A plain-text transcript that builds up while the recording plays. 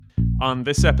On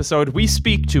this episode, we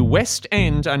speak to West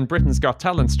End and Britain's Got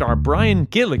Talent star Brian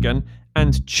Gilligan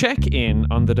and check in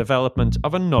on the development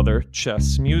of another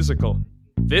chess musical.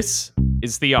 This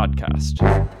is the Oddcast.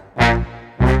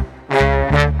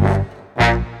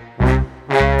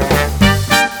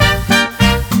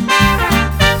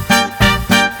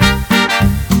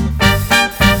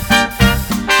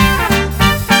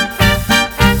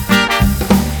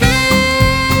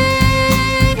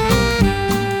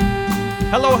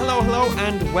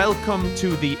 Welcome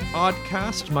to the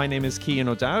Oddcast. My name is Cian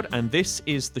O'Dowd, and this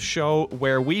is the show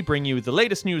where we bring you the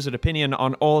latest news and opinion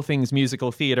on all things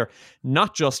musical theatre,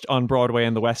 not just on Broadway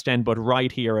and the West End, but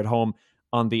right here at home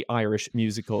on the Irish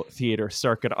musical theatre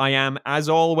circuit. I am, as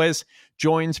always,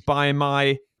 joined by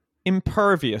my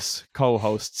impervious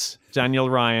co-hosts, Daniel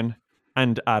Ryan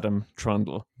and Adam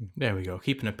Trundle. There we go,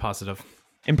 keeping it positive.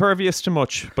 Impervious to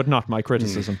much, but not my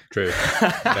criticism. True.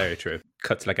 Very true.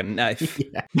 Cuts like a knife.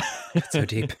 Yeah. So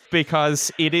deep.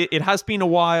 Because it has been a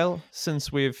while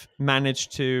since we've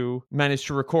managed to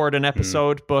record an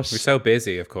episode, but we're so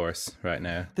busy, of course, right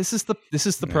now. This is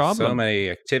the problem. So many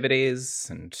activities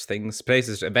and things,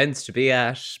 places, events to be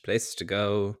at, places to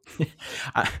go.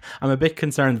 I'm a bit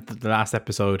concerned that the last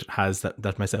episode has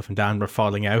that myself and Dan were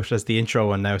falling out as the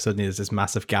intro, and now suddenly there's this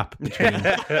massive gap between.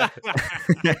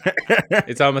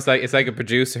 It's almost like it's like a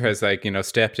producer has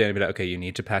stepped in and be like, okay, you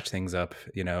need to patch things up,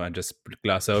 and just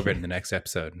gloss over it in the next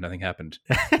episode. Nothing happened.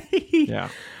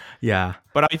 Yeah.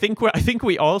 But I think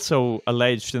we also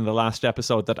alleged in the last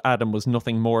episode that Adam was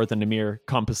nothing more than a mere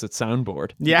composite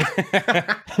soundboard. Yeah.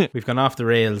 We've gone off the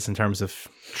rails in terms of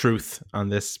truth on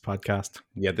this podcast.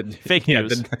 Yeah, fake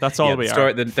news. That's all we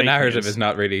are. The narrative is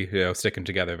not really sticking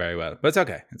together very well, but it's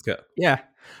okay. It's good. Yeah.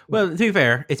 Well, to be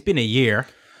fair, it's been a year.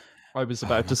 I was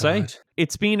about to say,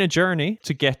 it's been a journey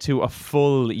to get to a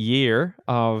full year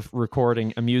of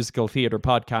recording a musical theatre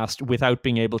podcast without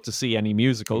being able to see any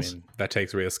musicals. I mean, that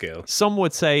takes real skill. Some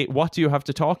would say, what do you have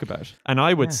to talk about? And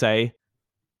I would say,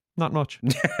 not much.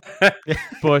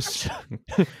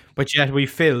 But yet we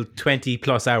filled 20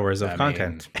 plus hours of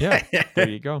content. Yeah, there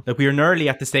you go. Like, we were nearly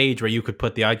at the stage where you could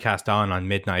put the Oddcast on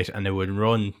midnight and it would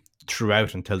run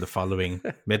throughout until the following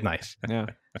midnight. Yeah.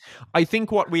 I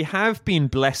think what we have been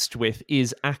blessed with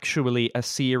is actually a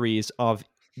series of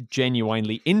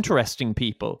genuinely interesting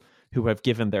people who have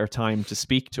given their time to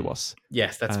speak to us.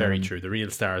 Yes, that's very true. The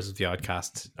real stars of the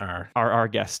Oddcast are our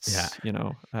guests,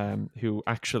 who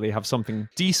actually have something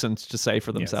decent to say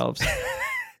for themselves. Yes.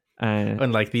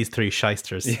 Unlike these three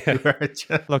shysters. Yeah.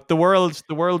 Look, the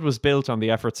world was built on the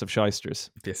efforts of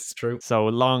shysters. This is true. So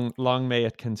long may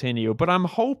it continue. But I'm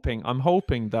hoping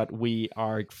that we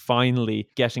are finally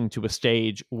getting to a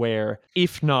stage where,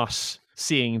 if not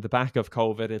seeing the back of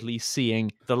COVID, at least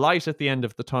seeing the light at the end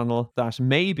of the tunnel, that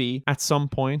maybe at some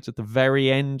point at the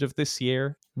very end of this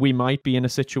year, we might be in a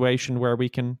situation where we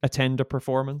can attend a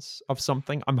performance of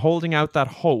something. I'm holding out that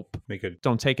hope.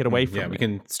 Don't take it away from me. We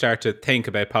can start to think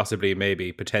about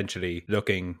potentially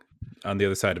looking on the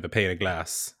other side of a pane of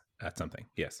glass at something.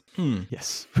 Yes.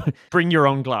 Yes. Bring your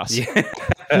own glass.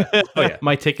 Yeah.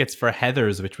 My tickets for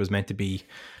Heathers, which was meant to be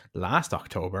last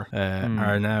October,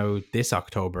 are now this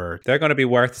October. They're going to be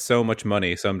worth so much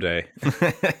money someday.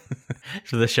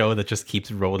 For the show that just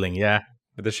keeps rolling, yeah.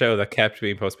 For the show that kept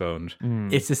being postponed.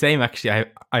 It's the same, actually. I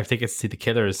have tickets to see The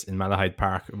Killers in Malahide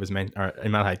Park. It was meant, or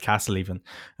in Malahide Castle even,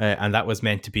 and that was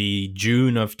meant to be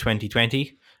June of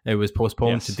 2020. It was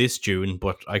postponed to this June,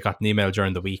 but I got an email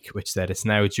during the week which said it's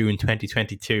now June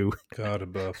 2022. God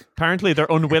above. Apparently they're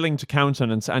unwilling to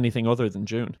countenance anything other than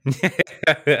June.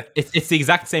 It's the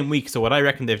exact same week. So what I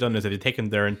reckon they've done is they've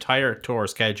taken their entire tour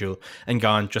schedule and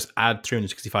gone, just add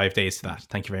 365 days to that.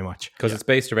 Thank you very much. Because it's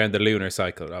based around the lunar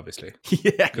cycle, obviously.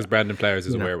 Yeah. Because Brandon Flowers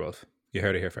is a werewolf. You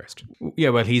heard it here first. Yeah,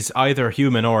 well, he's either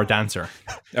human or a dancer.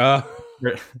 Oh,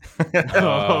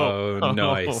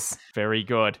 nice. Very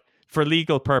good. For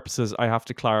legal purposes, I have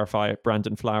to clarify,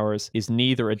 Brandon Flowers is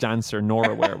neither a dancer nor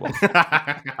a werewolf.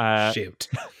 Shoot.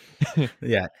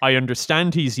 Yeah. I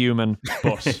understand he's human,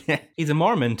 but... He's a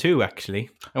Mormon too, actually.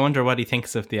 I wonder what he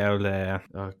thinks of the old...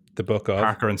 the book of...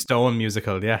 Parker and Stone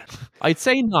musical, yeah. I'd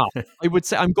say not. I would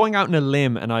say... I'm going out on a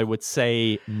limb, and I would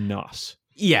say not.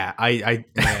 Yeah, I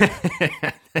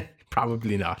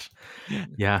Probably not.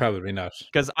 Yeah. Probably not.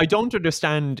 Because I don't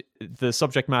understand the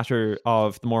subject matter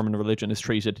of the Mormon religion is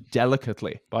treated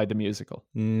delicately by the musical.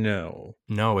 No,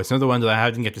 it's another one that I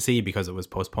didn't get to see because it was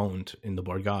postponed in the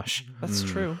Bord Gáis. That's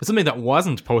true. Something that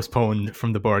wasn't postponed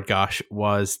from the Bord Gáis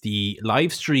was the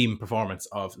live stream performance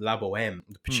of La Bohème,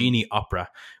 the Puccini opera,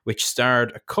 which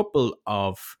starred a couple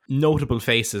of notable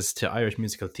faces to Irish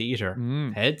musical theatre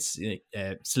heads.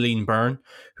 Celine Byrne,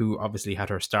 who obviously had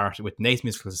her start with Naas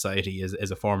Musical Society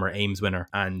as a former Ames winner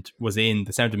and was in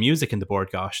The Sound of Music in the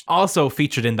Bord Gáis. Also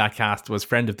featured in that cast was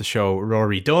friend of the show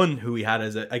Rory Dunn, who we had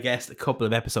as a guest a couple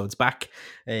of episodes back.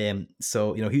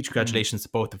 So, huge congratulations to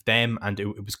both of them, and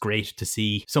it was great to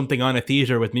see something on a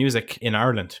theatre with music in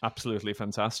Ireland. Absolutely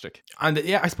fantastic. And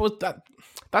I suppose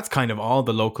that's kind of all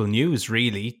the local news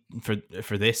really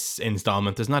for this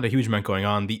installment. There's not a huge amount going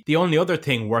on. The only other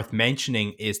thing worth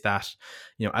mentioning is that,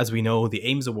 as we know, the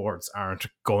Ames Awards aren't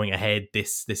going ahead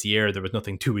this year. There was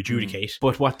nothing to adjudicate.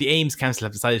 But what the Ames Council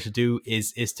have decided to do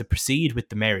is to proceed with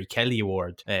the Mary Kelly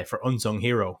Award for Unsung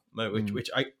Hero, which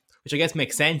I guess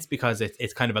makes sense because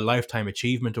it's kind of a lifetime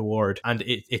achievement award, and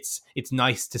it's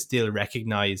nice to still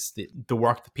recognise the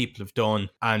work that people have done.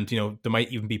 And there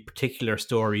might even be particular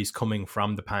stories coming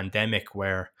from the pandemic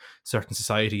where certain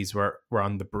societies were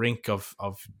on the brink of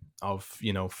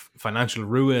financial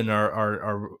ruin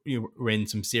or were in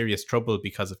some serious trouble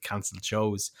because of cancelled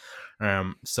shows.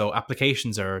 So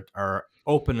applications are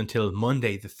open until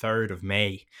Monday the 3rd of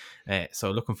May.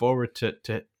 So looking forward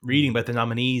to reading about the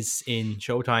nominees in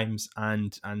Showtimes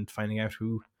and finding out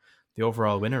who the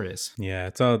overall winner is. Yeah,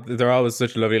 they're always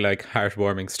such lovely, like,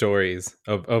 heartwarming stories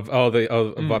of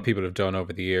what people have done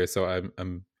over the years. So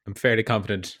I'm fairly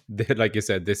confident that, like you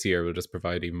said, this year we'll just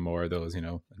provide even more of those,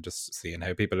 and just seeing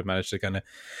how people have managed to kind of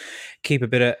keep a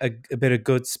bit of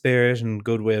good spirit and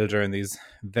goodwill during these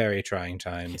very trying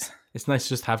times. Yeah. It's nice to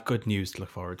just have good news to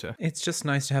look forward to. It's just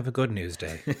nice to have a good news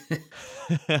day.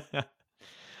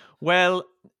 Well,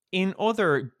 in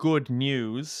other good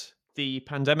news, the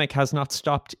pandemic has not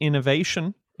stopped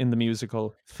innovation in the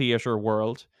musical theatre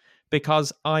world,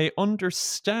 because I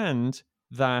understand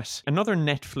that another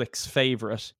Netflix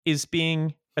favourite is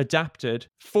being adapted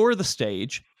for the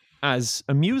stage as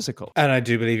a musical. And I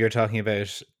do believe you're talking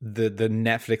about the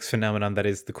Netflix phenomenon that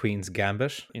is The Queen's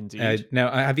Gambit. Indeed.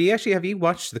 Now, have you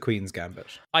watched The Queen's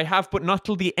Gambit? I have, but not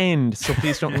till the end, so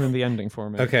please don't ruin the ending for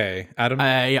me. Okay, Adam?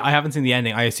 I haven't seen the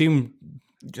ending. I assume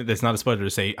there's not a spoiler to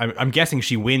say. I'm guessing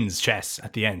she wins chess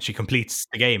at the end. She completes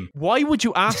the game. Why would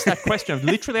you ask that question? I've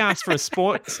literally asked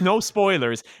for no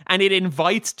spoilers, and it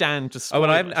invites Dan to spoil. Oh,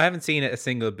 well, I haven't seen a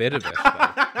single bit of it.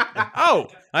 Oh,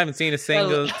 I haven't seen a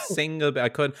single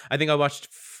bit. I think I watched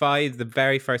the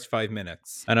very first 5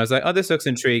 minutes, and I was like, "Oh, this looks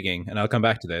intriguing," and I'll come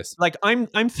back to this. Like, I'm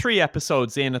 3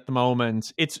 episodes in at the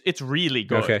moment. It's really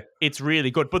good. Okay. It's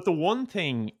really good. But the one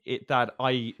thing that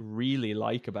I really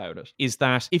like about it is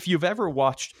that if you've ever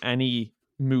watched any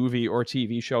movie or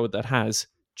TV show that has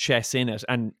chess in it,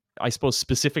 and I suppose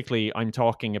specifically I'm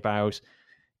talking about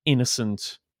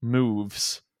Innocent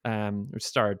Moves, which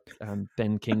starred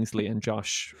Ben Kingsley and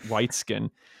Josh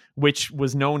Whiteskin, which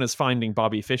was known as Finding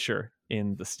Bobby Fischer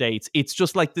in the States. It's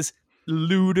just like this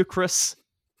ludicrous,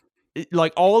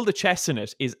 like, all the chess in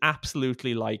it is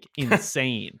absolutely, like,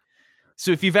 insane.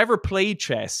 So if you've ever played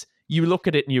chess, you look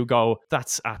at it and you go,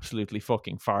 that's absolutely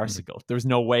fucking farcical. There's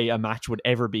no way a match would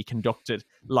ever be conducted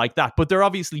like that. But they're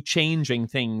obviously changing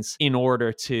things in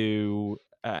order to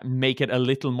make it a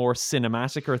little more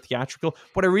cinematic or theatrical.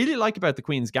 What I really like about The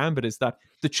Queen's Gambit is that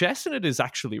the chess in it is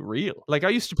actually real. Like, I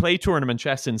used to play tournament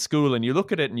chess in school, and you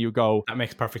look at it and you go, that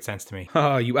makes perfect sense to me.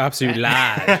 Oh, you absolute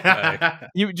lad.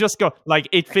 You just go, like,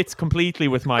 it fits completely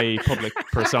with my public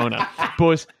persona.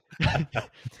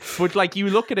 But like, you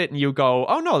look at it and you go,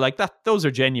 oh no, like, those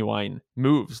are genuine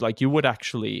moves. Like, you would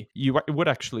actually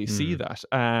see that.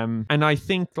 And I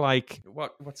think, like,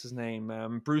 what's his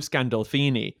name? Bruce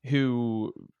Gandolfini,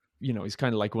 who, he's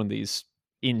kind of like one of these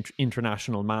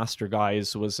international master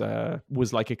guys, was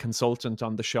like a consultant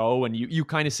on the show, and you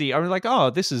kind of see, I was like, oh,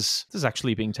 this is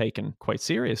actually being taken quite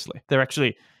seriously. They're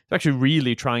actually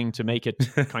really trying to make it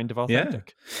kind of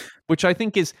authentic, which I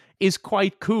think is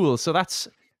quite cool. So that's,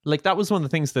 like, that was one of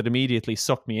the things that immediately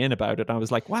sucked me in about it. I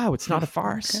was like, wow, it's not a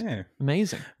farce. Okay.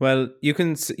 Amazing. Well, you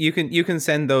can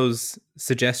send those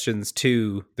suggestions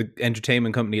to the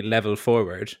entertainment company Level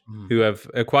Forward, who have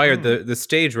acquired the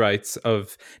stage rights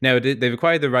of, now they've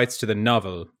acquired the rights to the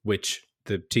novel, which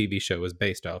the TV show was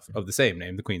based off, of the same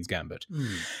name, The Queen's Gambit.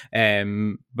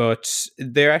 But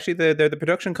they're actually they're the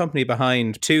production company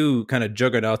behind 2 kind of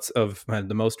juggernauts of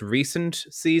the most recent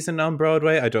season on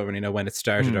Broadway. I don't really know when it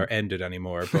started or ended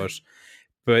anymore, but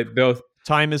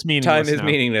Time is Time is now.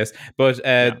 meaningless. But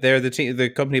they're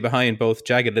the company behind both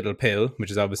Jagged Little Pill,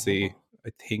 which is obviously I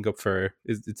think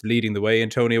it's leading the way in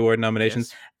Tony Award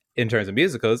nominations in terms of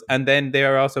musicals, and then they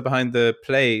are also behind the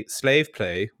play Slave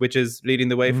Play, which is leading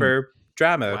the way for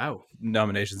drama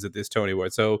nominations at this Tony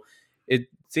Award. So it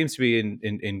seems to be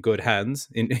in good hands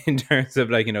in terms of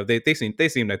like, you know, they seem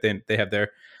like they have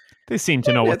their They seem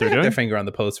to know what they're they have doing. their finger on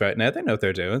the pulse right now. They know what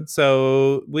they're doing.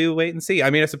 So we'll wait and see. I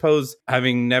mean, I suppose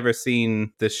having never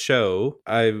seen the show,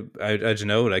 I don't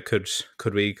know. Like,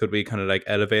 could we kind of like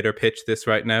elevator pitch this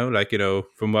right now? Like, you know,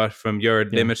 from your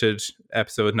limited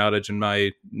episode knowledge and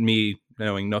me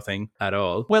knowing nothing at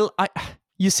all. Well,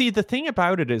 you see, the thing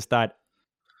about it is that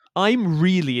I'm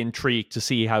really intrigued to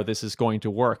see how this is going to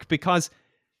work, because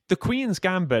the Queen's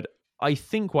Gambit, I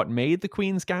think what made the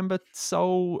Queen's Gambit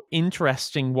so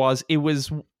interesting was it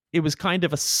was kind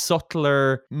of a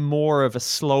subtler, more of a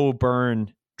slow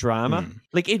burn drama.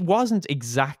 Like, it wasn't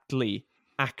exactly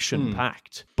action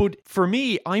packed. But for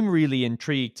me, I'm really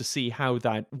intrigued to see how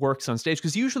that works on stage,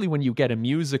 because usually when you get a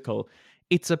musical,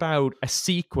 it's about a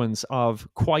sequence of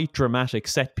quite dramatic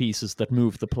set pieces that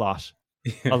move the plot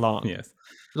along. Yes.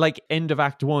 Like end of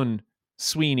Act 1,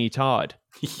 Sweeney Todd.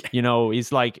 You know,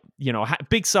 he's like, you know,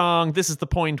 big song, this is the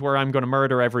point where I'm going to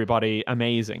murder everybody,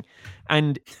 amazing.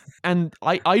 And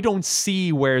I don't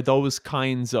see where those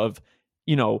kinds of,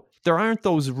 you know, there aren't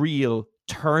those real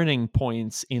turning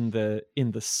points in the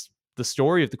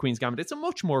story of the Queen's Gambit. It's a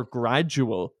much more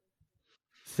gradual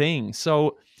thing.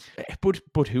 So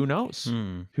but who knows?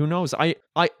 Who knows? I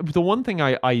the one thing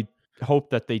I hope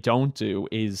that they don't do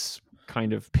is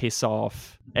kind of piss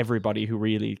off everybody who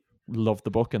really loved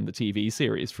the book and the TV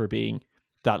series for being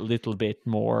that little bit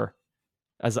more,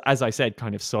 as I said,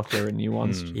 kind of subtler and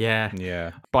nuanced.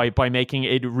 Yeah. By making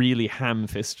it really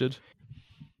ham-fisted.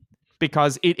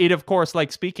 Because it of course,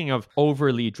 like, speaking of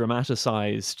overly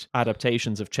dramatized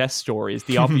adaptations of chess stories,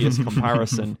 the obvious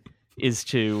comparison is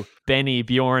to Benny,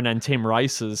 Bjorn, and Tim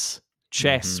Rice's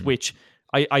Chess, which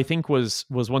I think was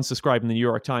once described in the New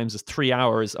York Times as 3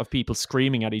 hours of people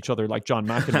screaming at each other like John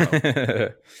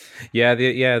McEnroe.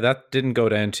 That didn't go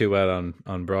down too well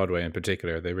on Broadway in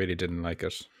particular. They really didn't like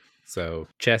it. So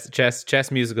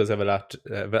chess musicals have a lot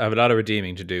of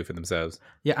redeeming to do for themselves.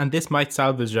 Yeah, and this might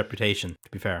salvage reputation,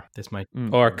 to be fair. This might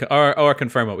or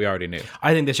confirm what we already knew.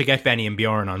 I think they should get Benny and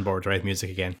Bjorn on board to write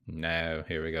music again. No,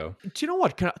 here we go. Do you know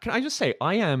what? Can I just say,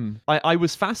 I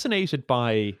was fascinated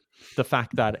by the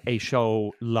fact that a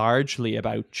show largely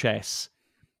about chess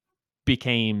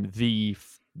became the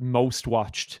most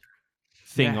watched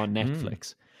thing on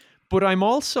Netflix. But I'm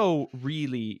also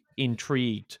really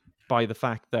intrigued by the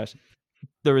fact that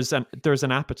there's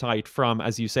an appetite from,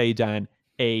 as you say, Dan,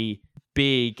 a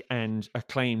big and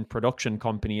acclaimed production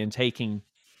company in taking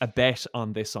a bet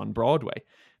on this on Broadway.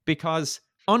 Because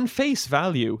on face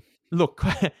value, look,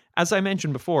 as I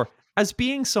mentioned before, as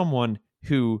being someone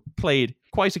who played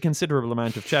quite a considerable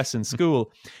amount of chess in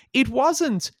school, it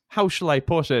wasn't, how shall I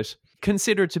put it,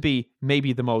 considered to be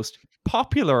maybe the most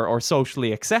popular or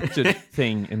socially accepted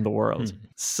thing in the world.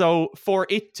 So for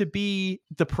it to be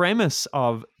the premise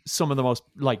of some of the most,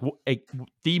 like,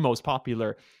 the most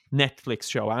popular Netflix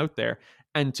show out there,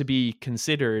 and to be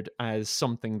considered as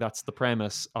something that's the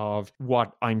premise of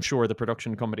what I'm sure the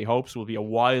production company hopes will be a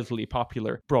wildly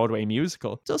popular Broadway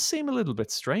musical, does seem a little bit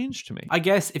strange to me. I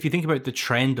guess if you think about the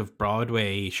trend of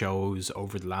Broadway shows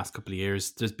over the last couple of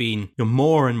years, there's been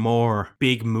more and more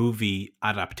big movie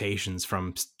adaptations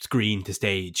from screen to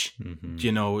stage.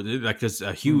 You know, like there's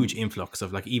a huge influx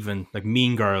of, like, even like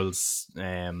Mean Girls,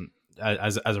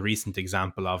 as a recent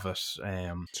example of it.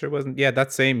 Sure wasn't. Yeah,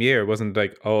 that same year wasn't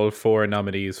like all 4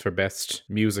 nominees for best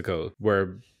musical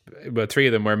were, but 3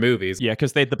 of them were movies. Yeah,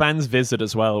 because they had the band's visit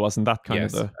as well, wasn't that kind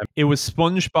of the? It was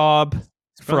SpongeBob,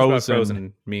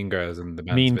 Frozen, Mean Girls, and the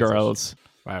band's Mean visit. Girls.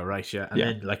 Wow, right, yeah. And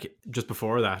then, like, just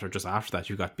before that or just after that,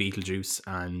 you got Beetlejuice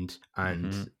and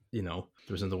you know,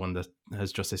 there was another one that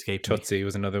has just escaped me. Tootsie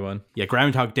was another one. Yeah,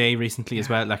 Groundhog Day recently as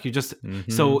well. Like, you just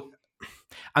so.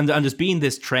 And there's been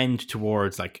this trend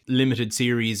towards, like, limited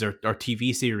series or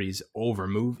TV series over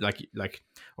move, like,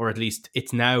 or at least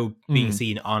it's now being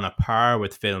seen on a par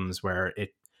with films where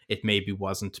it maybe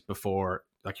wasn't before.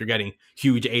 Like, you're getting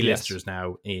huge A-listers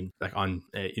now in, like, on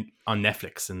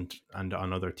Netflix and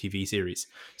on other TV series.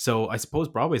 So I suppose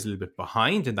Broadway's a little bit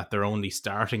behind in that they're only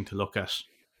starting to look at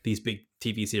these big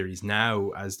TV series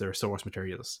now as their source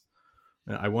materials.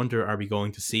 I wonder, are we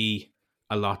going to see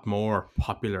a lot more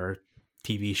popular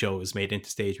TV shows made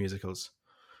into stage musicals?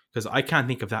 Because I can't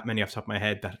think of that many off the top of my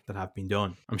head that have been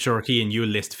done. I'm sure, Cian, you'll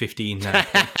list 15 now.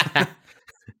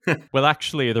 Well,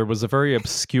 actually, there was a very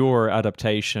obscure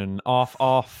adaptation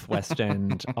off West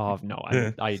End of no.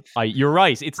 You're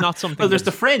right. It's not something. Well, there's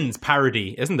the Friends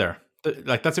parody, isn't there?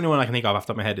 Like that's the only one I can think of off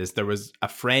the top of my head. Is there was a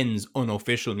Friends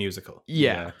unofficial musical?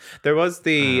 Yeah. There was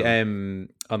the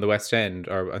on the West End,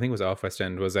 or I think it was off West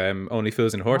End, was Only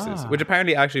Fools and Horses, which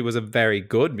apparently actually was a very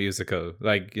good musical.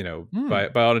 Like, you know, by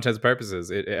all intents and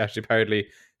purposes, it actually apparently,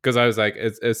 because I was like,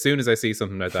 as soon as I see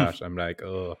something like that, I'm like,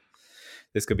 oh,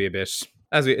 this could be a bit,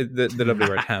 the lovely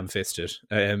word ham-fisted.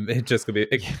 It just could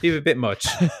be a bit much,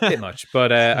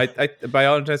 But I by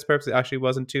all intents and purposes, it actually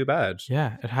wasn't too bad.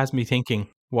 Yeah, it has me thinking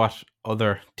what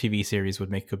other TV series would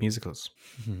make good musicals.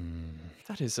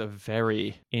 That is a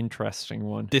very interesting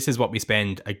one. This is what we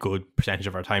spend a good percentage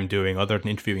of our time doing, other than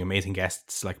interviewing amazing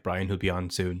guests like Brian, who'll be on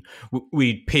soon.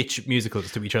 We pitch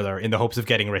musicals to each other in the hopes of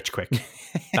getting rich quick.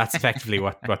 That's effectively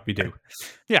what we do.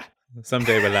 Yeah.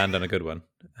 Someday we'll land on a good one.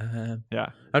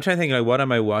 Yeah. I'm trying to think, like, what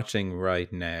am I watching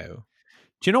right now?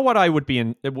 Do you know what I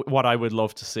would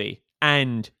love to see?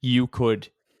 And you could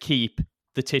keep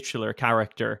the titular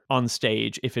character on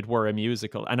stage if it were a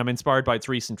musical. And I'm inspired by its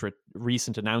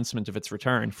recent announcement of its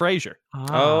return, Frasier.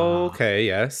 Okay,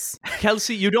 yes.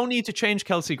 Kelsey, you don't need to change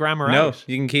Kelsey Grammer No, out.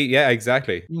 you can keep, yeah,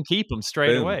 exactly. You can keep him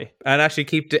straight away. And actually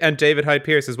keep, and David Hyde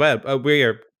Pierce as well. We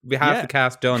have the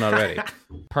cast done already.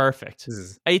 Perfect. This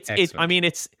is It's I mean,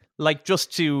 it's like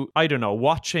just to, I don't know,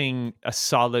 watching a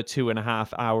solid 2.5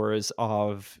 hours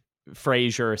of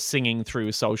Frasier singing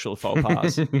through social faux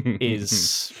pas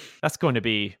that's going to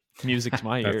be music to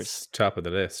my ears. Top of the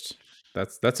list.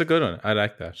 That's a good one. I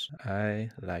like that.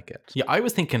 I like it. Yeah, I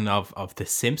was thinking of The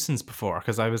Simpsons before,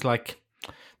 because I was like,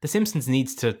 The Simpsons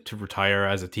needs to retire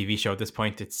as a TV show at this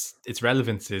point. Its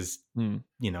relevance is,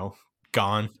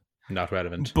 gone. Not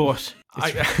relevant. But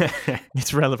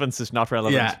its relevance is not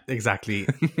relevant. Yeah, exactly.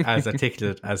 As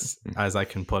articulate as I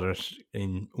can put it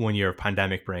in 1 year of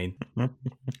pandemic brain.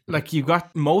 Like, you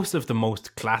got most of the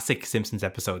most classic Simpsons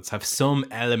episodes have some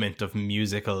element of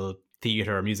musical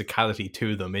theater or musicality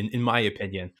to them, in my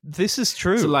opinion. This is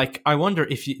true. So, like, I wonder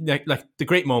if you like the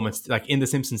great moments, like in The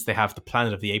Simpsons, they have the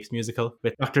Planet of the Apes musical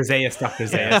with Dr. Zaius.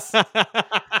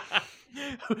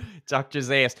 Dr.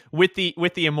 Zaius with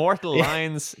the immortal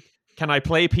lines. Can I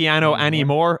play piano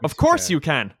anymore? Of course you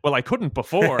can. Well, I couldn't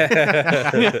before.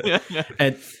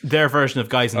 And their version of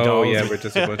Guys and Dolls. Oh, yeah, we're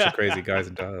just a bunch of crazy guys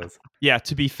and dolls. Yeah,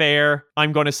 to be fair,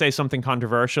 I'm going to say something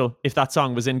controversial. If that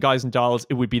song was in Guys and Dolls,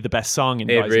 it would be the best song in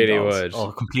Guys and Dolls. It really would.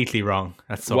 Oh, completely wrong.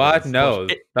 That's so what? No,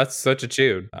 that's such a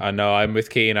tune. I know, I'm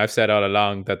with Cian. I've said all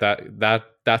along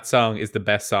that song is the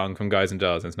best song from Guys and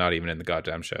Dolls, and it's not even in the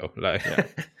goddamn show. Like, yeah.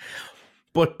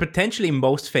 But potentially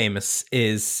most famous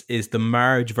is the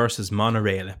Marge versus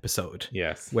Monorail episode.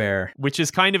 Yes. Which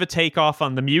is kind of a takeoff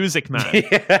on The Music Man.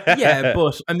 Yeah,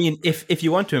 but I mean, if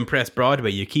you want to impress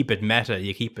Broadway, you keep it meta,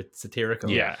 you keep it satirical.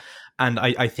 Yeah. And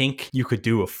I think you could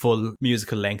do a full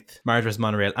musical length Marge vs.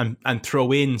 Monorail and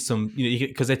throw in some,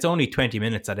 because it's only 20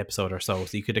 minutes that episode or so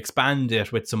you could expand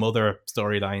it with some other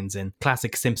storylines in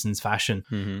classic Simpsons fashion.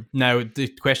 Mm-hmm. Now the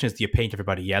question is, do you paint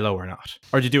everybody yellow or not,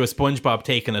 or do you do a SpongeBob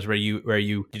take on it where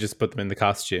you just put them in the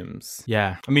costumes?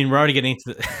 Yeah, I mean, we're already getting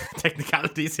into the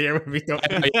technicalities here when we don't.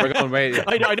 We're going way.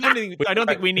 I don't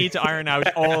think we need to iron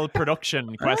out all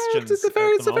production questions. It's a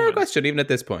fair question, even at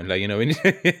this point. Like,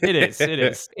 it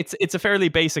is. It's a fairly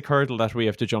basic hurdle that we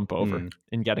have to jump over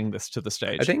in getting this to the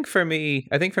stage. I think for me,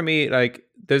 like,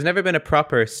 there's never been a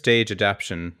proper stage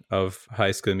adaptation of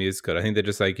High School Musical. I think they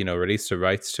just released the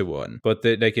rights to one, but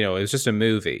it was just a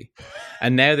movie.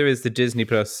 And now there is the Disney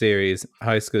Plus series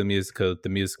High School Musical,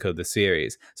 the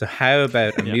series. So how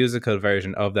about a musical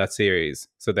version of that series?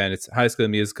 So then it's High School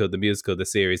Musical, the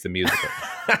series, the musical.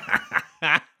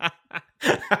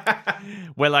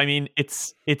 Well, I mean,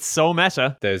 it's so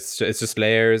meta. It's just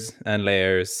layers and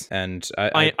layers, and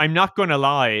I'm not going to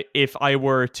lie. If I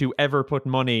were to ever put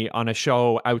money on a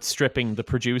show outstripping the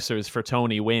producers for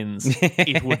Tony Wins,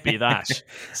 it would be that.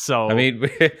 So I mean,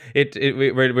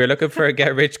 we're looking for a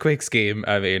get rich quick scheme.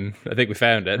 I mean, I think we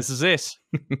found it. This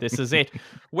is it.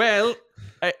 Well,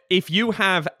 if you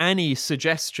have any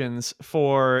suggestions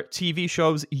for TV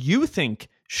shows you think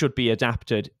should be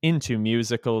adapted into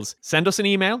musicals, send us an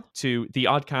email to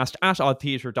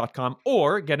theoddcast@oddtheatre.com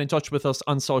or get in touch with us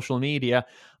on social media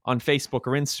on Facebook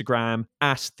or Instagram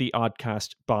at The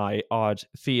Oddcast by Odd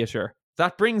Theatre.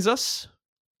 That brings us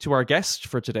to our guest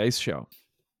for today's show.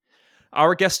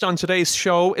 Our guest on today's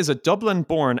show is a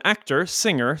Dublin-born actor,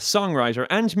 singer, songwriter,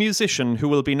 and musician who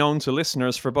will be known to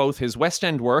listeners for both his West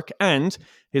End work and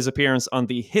his appearance on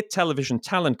the hit television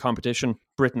talent competition,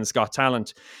 Britain's Got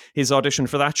Talent. His audition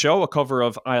for that show, a cover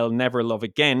of I'll Never Love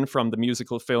Again from the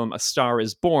musical film A Star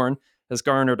Is Born, has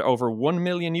garnered over 1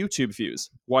 million YouTube views,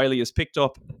 while he has picked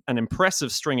up an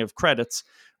impressive string of credits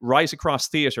right across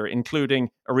theatre, including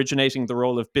originating the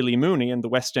role of Billy Mooney in the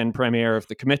West End premiere of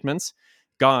The Commitments,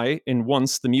 Guy in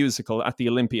Once the Musical at the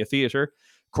Olympia Theatre,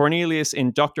 Cornelius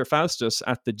in Dr. Faustus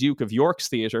at the Duke of York's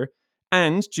Theatre,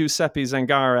 and Giuseppe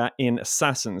Zangara in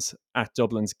Assassins at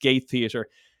Dublin's Gate Theatre.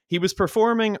 He was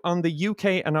performing on the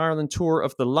UK and Ireland tour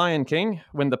of The Lion King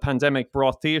when the pandemic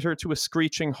brought theatre to a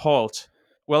screeching halt.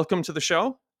 Welcome to the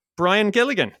show, Brian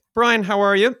Gilligan. Brian, how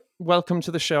are you? Welcome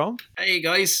to the show. Hey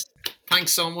guys,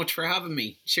 thanks so much for having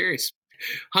me. Cheers.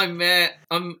 I'm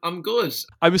good.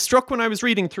 I was struck when I was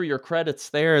reading through your credits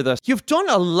there that you've done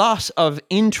a lot of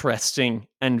interesting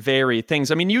and varied things.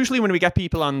 I mean, usually when we get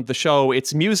people on the show,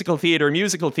 it's musical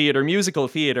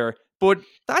theatre, but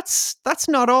that's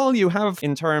not all you have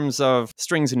in terms of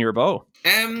strings in your bow.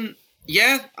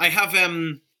 Yeah, I have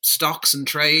stocks and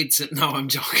trades. No, I'm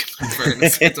joking. In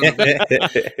fairness, I've done a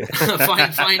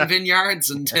bit. fine vineyards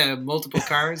and multiple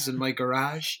cars in my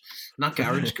garage. Not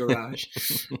garage.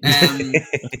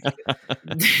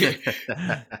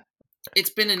 It's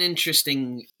been an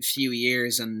interesting few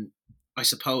years, and I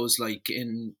suppose, like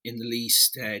in the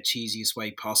least cheesiest way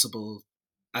possible,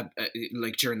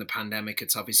 like during the pandemic,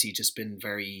 it's obviously just been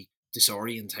very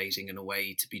disorientating in a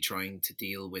way to be trying to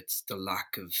deal with the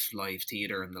lack of live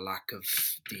theatre and the lack of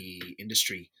the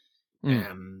industry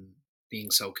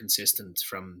being so consistent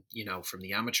from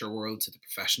the amateur world to the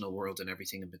professional world and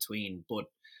everything in between. But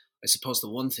I suppose the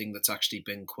one thing that's actually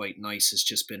been quite nice has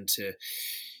just been to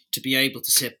be able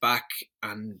to sit back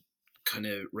and kind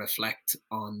of reflect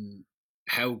on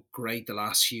how great the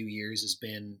last few years has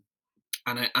been.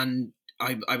 And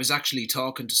I was actually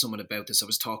talking to someone about this. I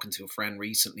was talking to a friend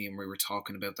recently, and we were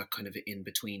talking about that kind of in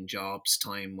between jobs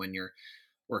time when you're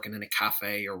working in a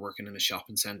cafe or working in a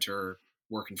shopping centre or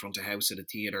working front of house at a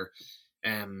theatre.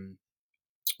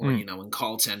 Or, in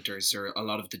call centers, or a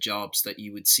lot of the jobs that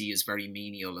you would see as very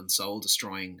menial and soul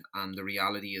destroying. And the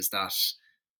reality is that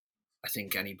I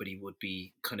think anybody would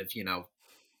be kind of,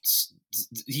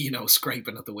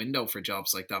 scraping at the window for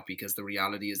jobs like that, because the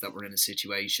reality is that we're in a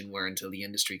situation where until the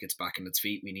industry gets back on its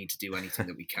feet, we need to do anything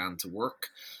that we can to work.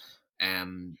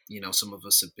 Some of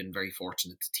us have been very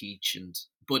fortunate to teach,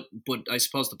 but I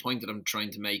suppose the point that I'm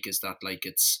trying to make is that, like,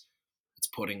 it's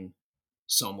putting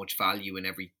so much value in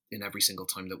every single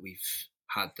time that we've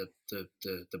had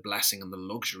the blessing and the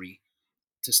luxury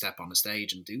to step on a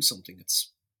stage and do something. It's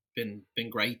been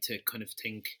great to kind of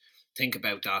think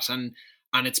about that,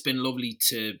 and it's been lovely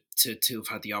to have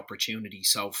had the opportunity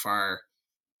so far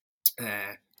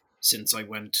since I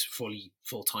went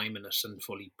full time in it and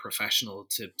fully professional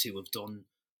to have done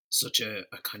such a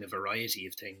kind of variety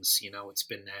of things. It's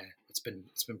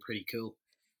been pretty cool.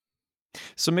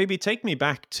 So maybe take me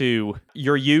back to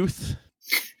your youth.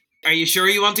 Are you sure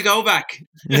you want to go back?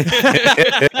 There's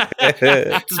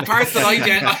parts that I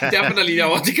definitely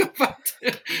don't want to go back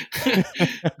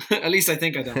to. At least I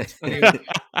think I don't. Anyway.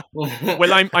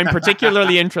 Well, I'm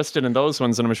particularly interested in those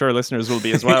ones, and I'm sure listeners will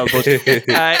be as well. But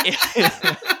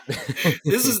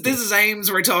this is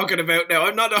Ames we're talking about now.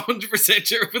 I'm not 100%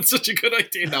 sure if it's such a good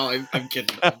idea. No, I'm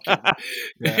kidding.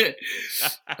 Yeah.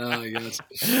 Oh, yes.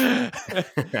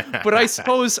 But I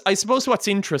suppose what's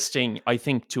interesting, I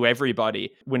think, to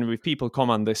everybody when people come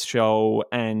on this show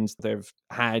and they've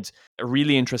had a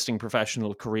really interesting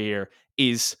professional career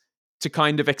is to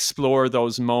kind of explore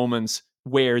those moments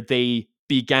where they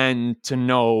began to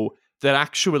know that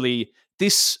actually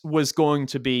this was going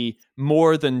to be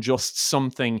more than just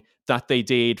something that they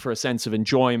did for a sense of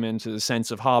enjoyment, a sense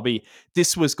of hobby.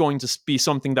 This was going to be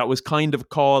something that was kind of a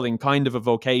calling, kind of a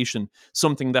vocation,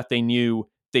 something that they knew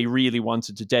they really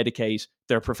wanted to dedicate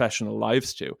their professional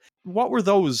lives to. What were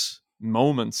those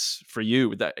moments for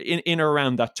you that in or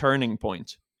around that turning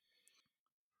point?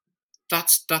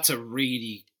 That's a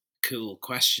really cool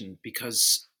question,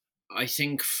 because I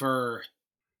think for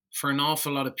an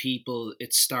awful lot of people,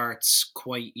 it starts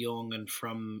quite young and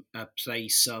from a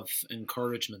place of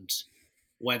encouragement,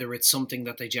 whether it's something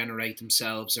that they generate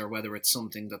themselves or whether it's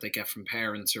something that they get from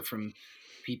parents or from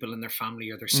people in their family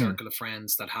or their circle of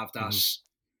friends that have that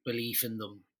belief in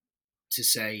them to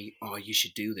say, oh, you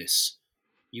should do this.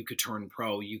 You could turn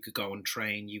pro, you could go and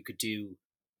train, you could do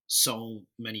so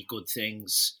many good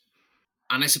things.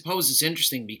 And I suppose it's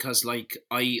interesting because, like,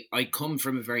 I come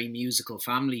from a very musical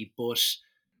family, but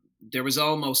there was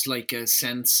almost like a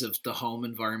sense of the home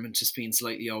environment just being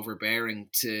slightly overbearing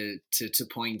to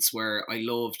points where I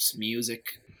loved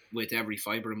music with every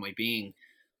fibre of my being.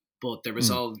 But there was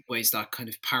always that kind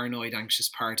of paranoid, anxious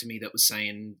part of me that was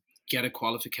saying, get a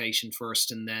qualification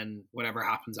first and then whatever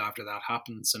happens after that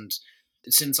happens. And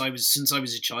since I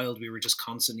was a child, we were just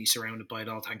constantly surrounded by it,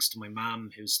 all thanks to my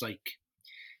mum, who's like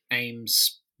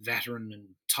Ames veteran and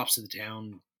tops of the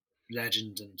town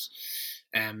legend,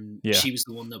 and she was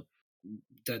the one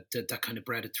that kind of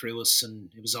bred it through us, and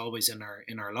it was always in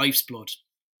our life's blood,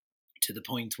 to the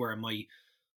point where my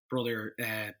brother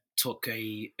took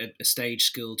a stage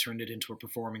school, turned it into a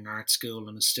performing arts school,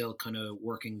 and is still kind of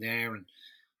working there. And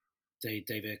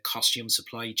they've a costume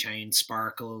supply chain,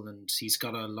 Sparkle, and he's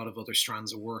got a lot of other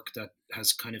strands of work that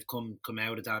has kind of come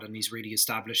out of that, and he's really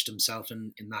established himself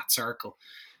in that circle.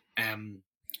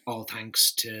 All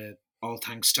thanks to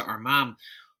our mum.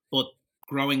 But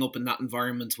growing up in that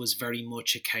environment was very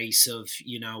much a case of,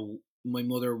 my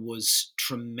mother was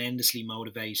tremendously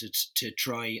motivated to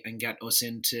try and get us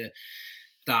into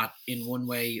that in one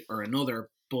way or another.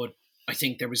 But I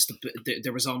think there was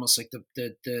there was almost like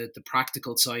the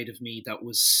practical side of me that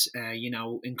was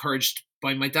encouraged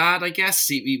by my dad. I guess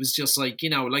he was just like,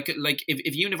 like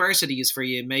if university is for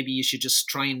you, maybe you should just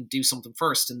try and do something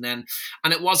first, and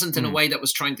it wasn't in a way that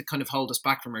was trying to kind of hold us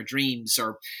back from our dreams,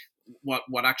 or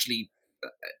what actually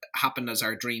happened as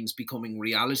our dreams becoming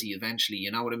reality eventually.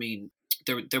 You know what I mean?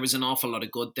 There was an awful lot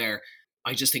of good there.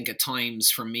 I just think at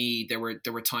times for me there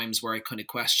were times where I kind of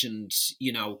questioned,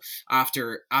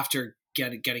 after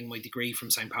getting my degree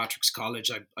from St. Patrick's College,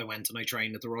 I went and I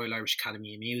trained at the Royal Irish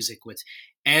Academy of Music with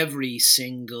every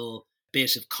single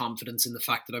bit of confidence in the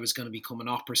fact that I was going to become an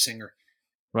opera singer.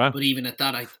 Wow. But even at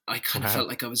that, I kind of felt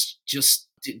like I was just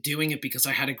doing it because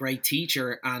I had a great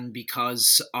teacher and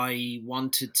because I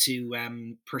wanted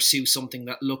to pursue something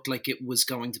that looked like it was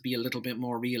going to be a little bit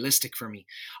more realistic for me.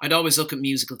 I'd always look at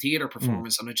musical theatre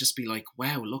performers and I'd just be like,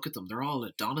 wow, look at them. They're all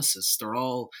Adonises. They're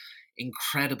all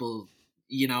incredible,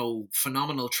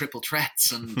 phenomenal triple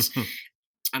threats. And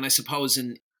and I suppose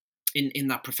in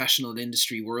that professional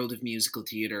industry world of musical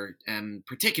theatre,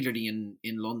 particularly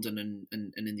in London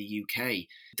and in the UK,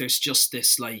 there's just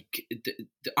this like,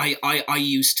 I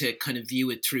used to kind of view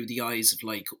it through the eyes of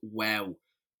like, wow,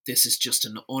 this is just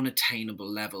an unattainable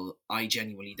level. I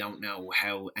genuinely don't know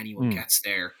how anyone gets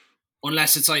there,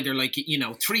 unless it's either like,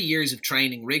 3 years of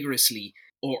training rigorously,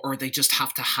 or they just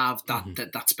have to have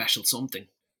that special something.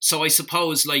 So I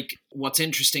suppose like what's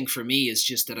interesting for me is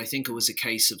just that I think it was a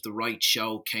case of the right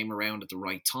show came around at the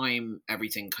right time.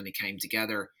 Everything kind of came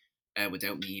together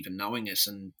without me even knowing it.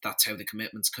 And that's how the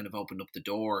commitments kind of opened up the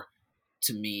door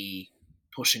to me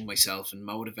pushing myself and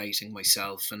motivating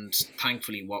myself. And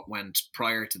thankfully what went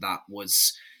prior to that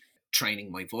was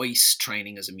training my voice,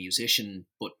 training as a musician,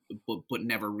 but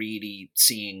never really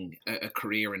seeing a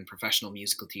career in professional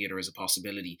musical theatre as a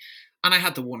possibility. And I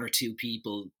had the one or two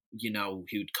people,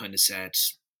 who'd kind of said,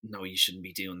 no, you shouldn't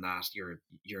be doing that.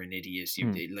 You're an idiot.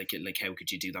 Like how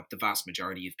could you do that? The vast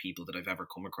majority of people that I've ever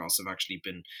come across have actually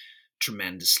been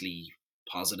tremendously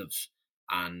positive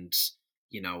and,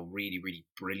 really, really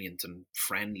brilliant and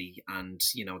friendly. And,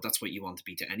 that's what you want to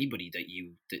be to anybody that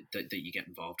you get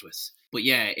involved with. But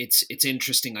yeah, it's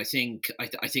interesting. I think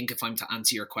if I'm to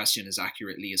answer your question as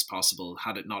accurately as possible,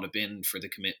 had it not have been for the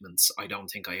commitments, I don't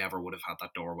think I ever would have had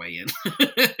that doorway in.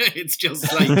 It's just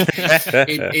like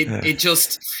it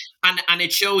just and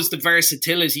it shows the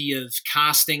versatility of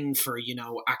casting for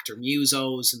actor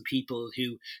musos and people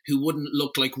who wouldn't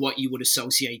look like what you would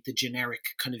associate the generic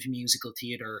kind of musical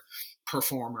theatre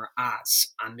performer as.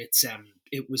 And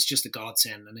it was just a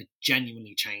godsend, and it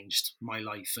genuinely changed my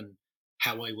life and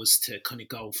how I was to kind of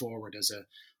go forward as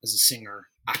a singer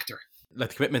actor. Like,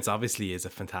 The Commitments obviously is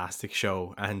a fantastic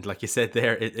show, and like you said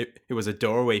there, it was a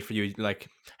doorway for you. Like,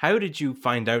 how did you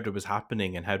find out it was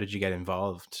happening, and how did you get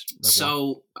involved?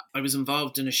 I was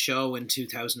involved in a show in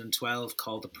 2012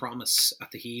 called The Promise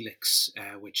at the Helix,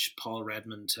 which Paul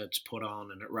Redmond had put on,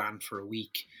 and it ran for a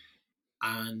week.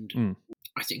 And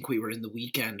I think we were in the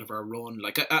weekend of our run.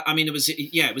 Like, I mean, it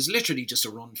was literally just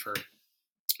a run for,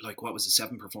 like, what was it,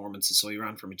 7 performances. So we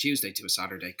ran from a Tuesday to a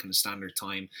Saturday, kind of standard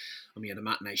time. And we had a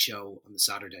matinee show on the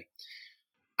Saturday.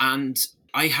 And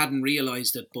I hadn't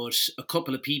realised it, but a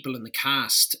couple of people in the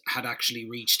cast had actually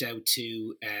reached out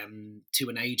to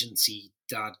an agency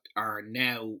that are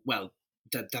now,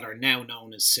 that are now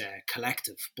known as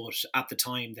Collective. But at the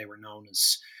time they were known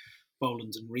as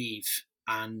Boland and Reeve.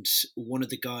 And one of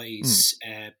the guys,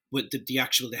 with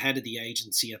the head of the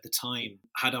agency at the time,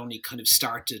 had only kind of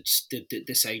started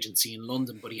this agency in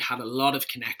London, but he had a lot of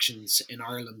connections in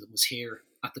Ireland and was here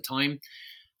at the time.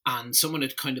 And someone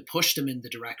had kind of pushed him in the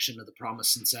direction of The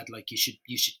Promise and said, like, you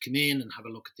should come in and have a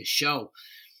look at this show.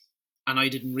 And I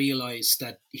didn't realise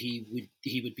that he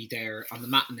would be there on the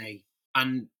matinee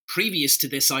And previous to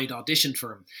this, I'd auditioned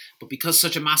for him, but because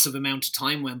such a massive amount of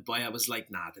time went by, I was like,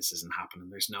 nah, this isn't happening.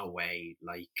 There's no way.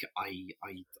 Like, I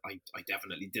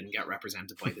definitely didn't get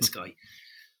represented by this guy.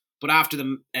 But after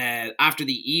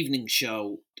the evening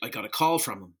show, I got a call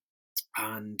from him,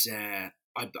 and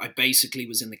I basically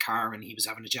was in the car, and he was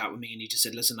having a chat with me, and he just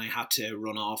said, listen, I had to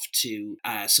run off to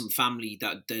some family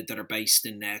that are based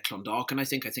in Clondalkin,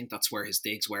 I think that's where his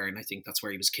digs were, and I think that's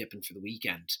where he was kipping for the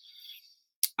weekend.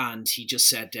 And he just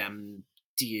said,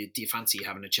 do you fancy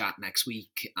having a chat next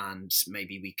week, and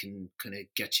maybe we can kind of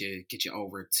get you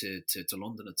over to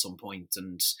London at some point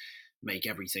and make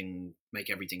everything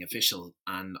official.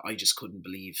 And I just couldn't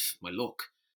believe my luck,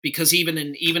 because even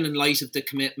in light of the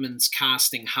Commitments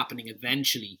casting happening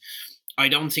eventually, I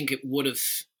don't think it would have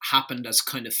happened as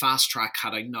kind of fast track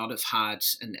had I not have had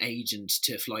an agent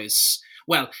to fly us.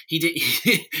 Well, he did.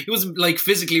 He wasn't like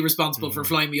physically responsible for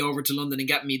flying me over to London and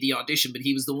getting me the audition, but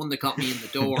he was the one that got me in the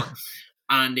door.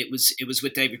 And it was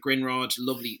with David Grinrod,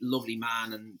 lovely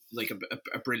man, and like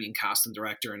a brilliant casting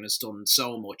director, and has done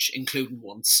so much, including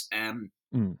once.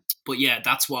 But yeah,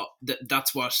 that's what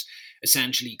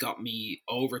essentially got me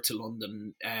over to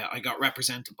London. I got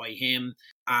represented by him,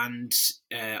 and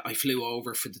I flew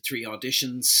over for the 3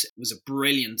 auditions. It was a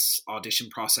brilliant audition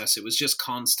process. It was just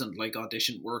constant like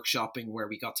audition workshopping, where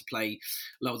we got to play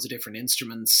loads of different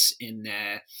instruments in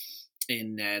the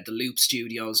Loop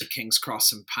Studios at King's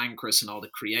Cross and Pancras, and all the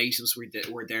creatives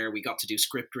were there. We got to do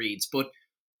script reads. But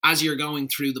as you're going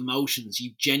through the motions,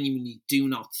 you genuinely do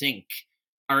not think,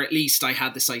 or at least I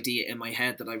had this idea in my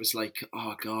head that I was like,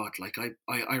 oh God, like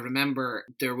I remember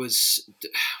there was,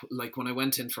 like when I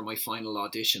went in for my final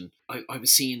audition, I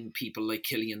was seeing people like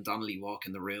Cillian Donnelly walk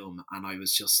in the room, and I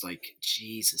was just like,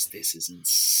 Jesus, this is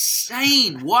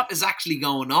insane. What is actually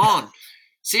going on?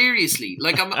 Seriously,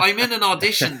 like I'm in an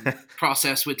audition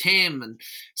process with him and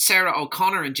Sarah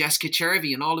O'Connor and Jessica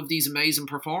Chervy and all of these amazing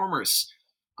performers.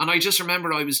 And I just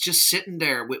remember I was just sitting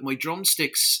there with my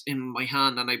drumsticks in my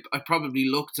hand, and I probably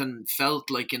looked and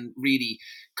felt like a really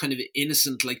kind of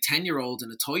innocent, like 10-year-old in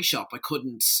a toy shop. I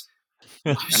was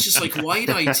just like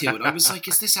wide-eyed to it. I was like,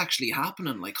 is this actually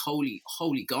happening? Like, holy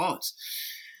God.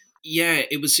 Yeah,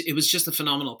 it was just a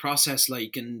phenomenal process.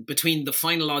 Like, and between the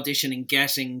final audition and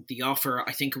getting the offer,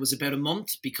 I think it was about a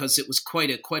month, because it was quite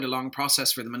a long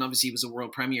process for them. And obviously it was a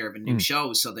world premiere of a new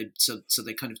show. So they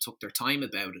kind of took their time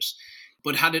about it.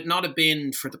 But had it not have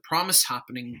been for the promise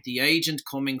happening, the agent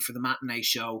coming for the matinee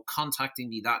show, contacting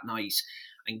me that night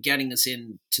and getting us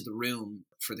into the room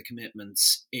for the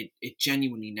Commitments, it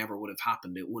genuinely never would have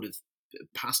happened. It would have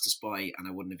passed us by, and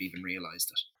I wouldn't have even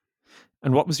realised it.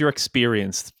 And what was your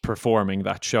experience performing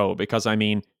that show? Because, I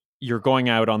mean, you're going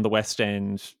out on the West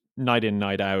End night in,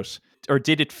 night out. Or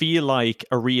did it feel like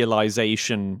a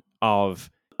realisation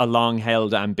of a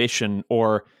long-held ambition,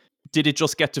 or did it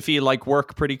just get to feel like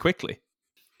work pretty quickly?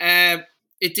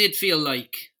 It did feel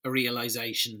like a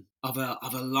realisation of a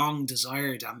long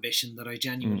desired ambition that I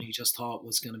genuinely just thought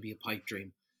was going to be a pipe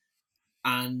dream.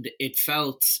 And it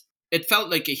felt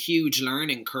like a huge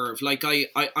learning curve. Like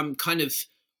I'm kind of,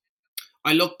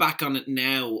 I look back on it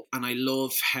now, and I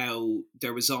love how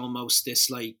there was almost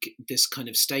this kind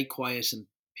of stay quiet and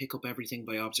pick up everything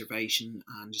by observation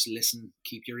and just listen,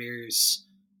 keep your ears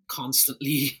and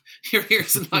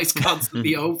eyes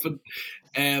constantly open.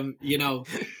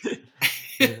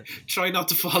 Try not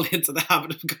to fall into the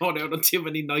habit of going out on too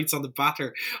many nights on the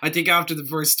batter. I think after the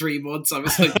first 3 months, I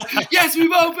was like, yes,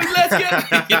 we've opened, let's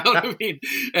get it. You know what I mean?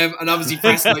 And obviously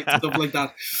press nights and stuff like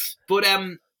that. But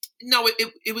no,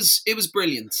 it was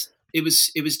brilliant. It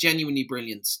was genuinely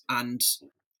brilliant, and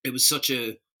it was such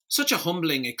a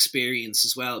humbling experience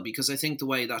as well, because I think the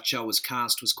way that show was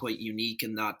cast was quite unique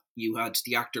in that you had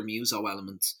the actor muso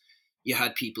element. You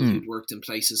had people who'd worked in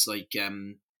places like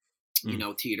Theatre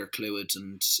Clwyd,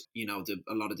 and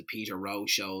a lot of the Peter Rowe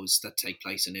shows that take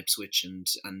place in Ipswich and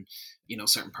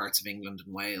certain parts of England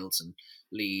and Wales and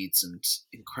Leeds, and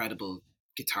incredible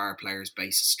guitar players,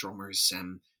 bassists, drummers,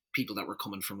 people that were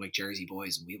coming from like Jersey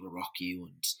Boys and We Will Rock You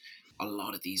and a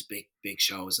lot of these big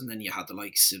shows. And then you had the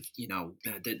likes of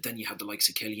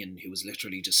Cillian, who was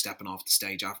literally just stepping off the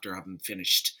stage after having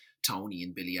finished Tony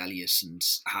and Billy Elliot, and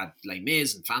had Les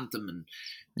Mis and Phantom, and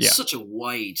such a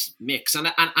wide mix.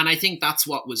 And I think that's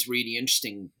what was really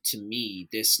interesting to me,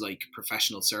 this like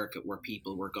professional circuit where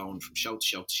people were going from show to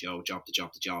show to show, job to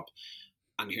job to job.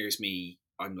 And here's me,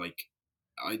 I'm like,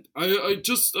 I'm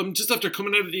just after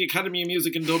coming out of the Academy of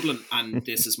Music in Dublin, and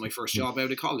this is my first job out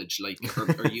of college, like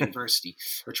or university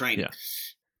or training.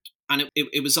 And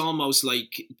it was almost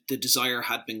like the desire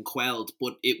had been quelled,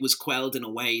 but it was quelled in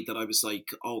a way that I was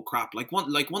like, oh crap.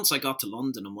 Once I got to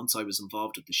London and once I was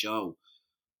involved with the show,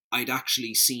 I'd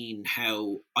actually seen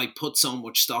how I put so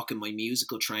much stock in my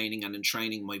musical training and in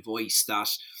training my voice that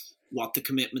what the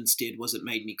commitments did was it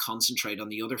made me concentrate on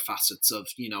the other facets of,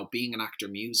 being an actor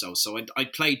muso. So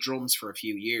I'd played drums for a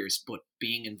few years, but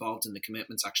being involved in the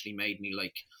commitments actually made me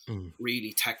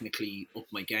really technically up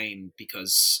my game,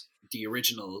 because the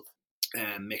original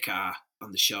Mika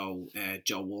on the show,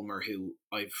 Joe Woolmer, who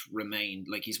I've remained,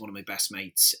 he's one of my best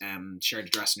mates, shared a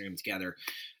dressing room together,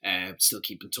 still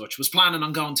keep in touch, was planning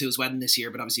on going to his wedding this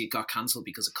year, but obviously it got cancelled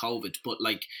because of COVID. But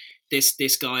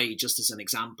this guy, just as an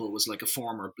example, was like a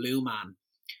former Blue Man,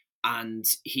 and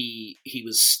he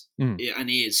was and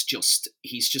is just,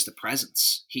 he's just a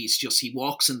presence. He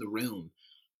walks in the room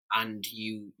and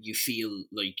you feel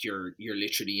like you're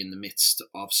literally in the midst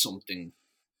of something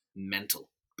mental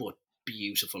but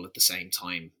beautiful at the same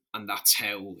time. And that's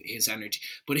how his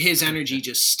energy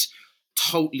just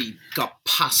totally got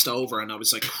passed over, and I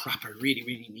was like, crap, I really,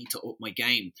 really need to up my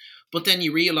game. But then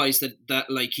you realise that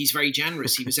he's very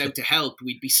generous. He was out to help.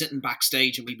 We'd be sitting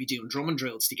backstage and we'd be doing drumming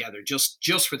drills together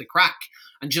just for the crack,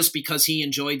 and just because he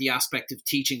enjoyed the aspect of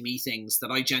teaching me things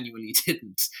that I genuinely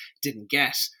didn't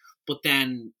get. But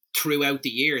then throughout the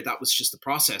year, that was just the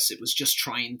process. It was just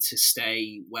trying to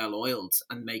stay well oiled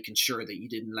and making sure that you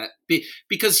didn't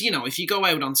because if you go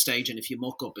out on stage and if you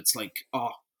muck up, it's like,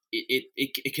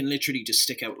 it can literally just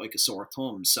stick out like a sore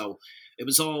thumb. So it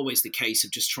was always the case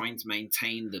of just trying to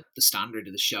maintain the standard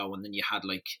of the show. And then you had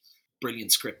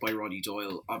brilliant script by Roddy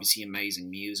Doyle, obviously amazing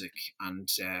music, and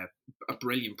a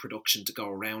brilliant production to go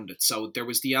around it. So there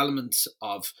was the element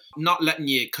of not letting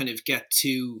you kind of get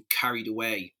too carried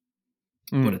away,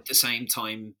 but at the same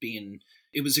time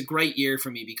it was a great year for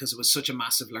me because it was such a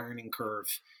massive learning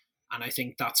curve. And I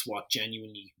think that's what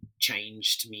genuinely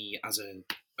changed me as a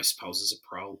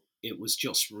pro. It was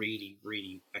just really,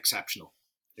 really exceptional.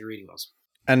 It really was.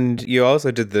 And you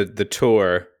also did the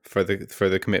tour for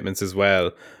the commitments as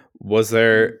well. Was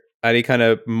there any kind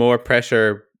of more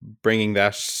pressure bringing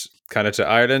that kind of to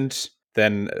Ireland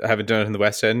than having done it in the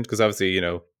West End? Because obviously,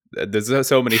 there's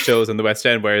so many shows in the West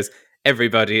End, whereas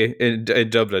everybody in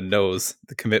Dublin knows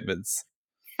the commitments.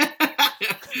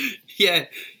 Yeah.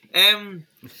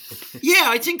 Yeah,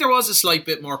 I think there was a slight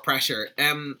bit more pressure.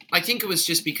 I think it was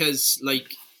just because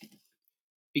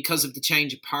of the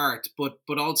change of part, but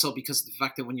also because of the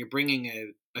fact that when you're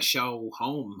bringing a show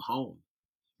home,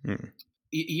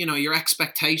 your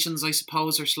expectations, I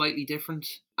suppose, are slightly different.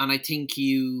 And I think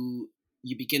you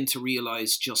begin to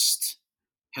realise just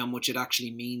how much it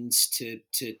actually means to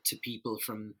people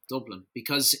from Dublin.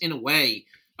 Because in a way,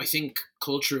 I think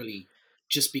culturally,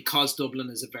 just because Dublin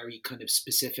is a very kind of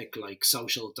specific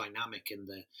social dynamic in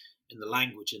the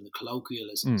language, in the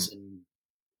colloquialisms, and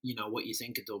what you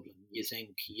think of Dublin, you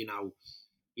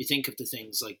think of the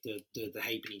things like the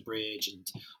Halfpenny Bridge and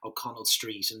O'Connell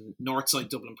Street and Northside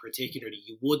Dublin particularly.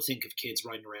 You would think of kids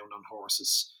riding around on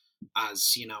horses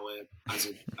as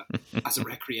as a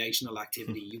recreational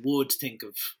activity. You would think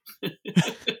of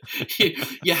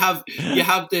you have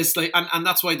this and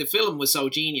that's why the film was so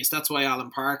genius. That's why Alan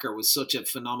Parker was such a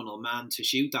phenomenal man to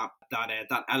shoot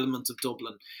that element of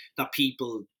Dublin that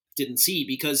people didn't see,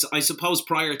 because I suppose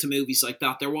prior to movies like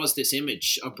that, there was this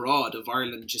image abroad of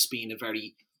Ireland just being a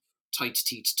very tight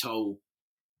toe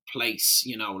place,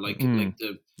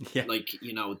 the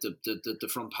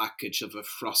front package of a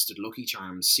Frosted Lucky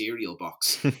Charms cereal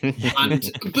box.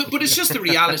 And but it's just the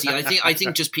reality. I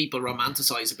think just people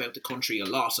romanticize about the country a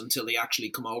lot until they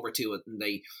actually come over to it and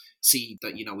they see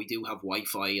that we do have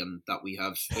Wi-Fi and that we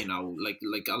have like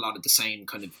a lot of the same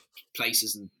kind of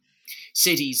places and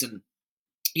cities and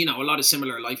a lot of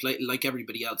similar life like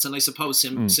everybody else, and I suppose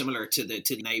similar to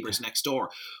the neighbours next door.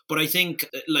 But I think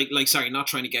sorry, not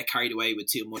trying to get carried away with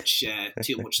too much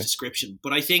description,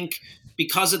 but I think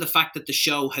because of the fact that the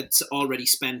show had already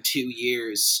spent 2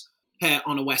 years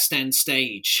on a West End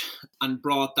stage and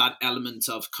brought that element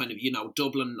of kind of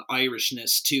Dublin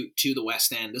Irishness to the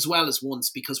West End, as well as once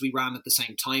because we ran at the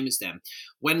same time as them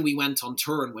when we went on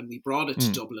tour, and when we brought it to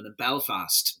Dublin and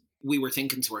Belfast, we were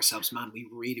thinking to ourselves, man, we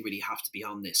really, really have to be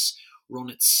on this.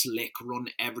 Run it slick, run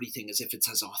everything as if it's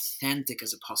as authentic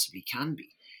as it possibly can be.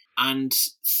 And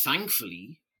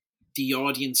thankfully, the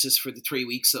audiences for the 3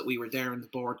 weeks that we were there in the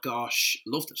Bord Gosh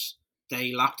loved it.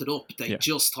 They lapped it up. They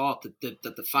just thought that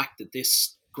the fact that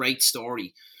this great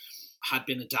story had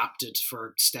been adapted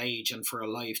for stage and for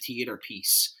a live theatre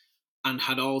piece, and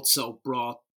had also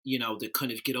brought the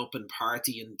kind of get up and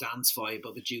party and dance vibe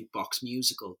of a jukebox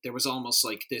musical. There was almost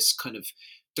like this kind of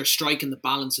they're striking the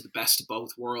balance of the best of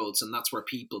both worlds, and that's where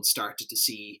people started to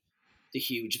see the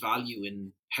huge value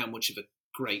in how much of a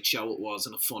great show it was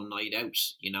and a fun night out,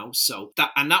 so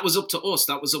that was up to us,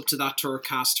 that was up to that tour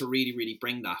cast to really, really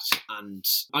bring that, and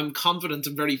I'm confident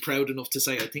and very proud enough to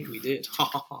say I think we did.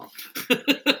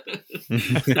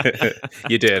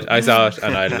 You did. I saw it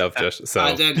and I loved it. So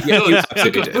I did.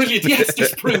 Good. Brilliant. Yes,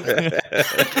 there's proof.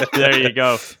 There you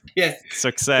go. Yeah.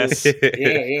 Success.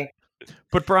 Yeah.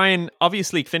 But Brian,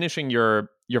 obviously finishing your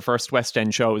first West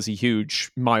End show is a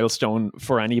huge milestone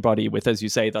for anybody with, as you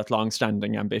say, that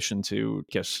long-standing ambition to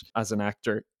get as an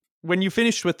actor. When you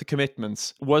finished with The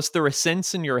Commitments, was there a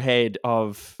sense in your head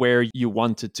of where you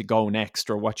wanted to go next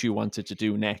or what you wanted to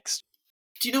do next?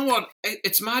 Do you know what?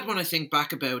 It's mad when I think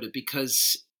back about it,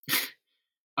 because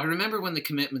I remember when The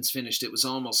Commitments finished, it was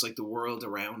almost like the world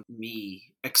around me.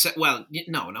 Except, well,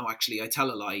 no, actually, I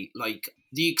tell a lie. Like,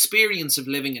 the experience of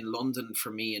living in London for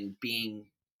me and being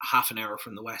half an hour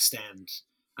from the West End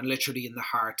and literally in the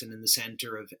heart and in the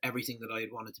centre of everything that I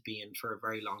had wanted to be in for a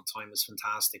very long time was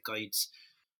fantastic. I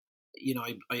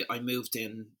moved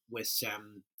in with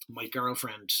my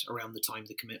girlfriend around the time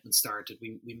The Commitment started.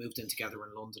 We moved in together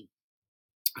in London,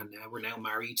 and we're now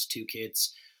married, 2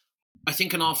 kids. I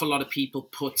think an awful lot of people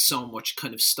put so much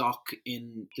kind of stock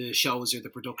in the shows or the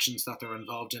productions that they're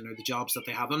involved in or the jobs that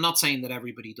they have. I'm not saying that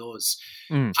everybody does.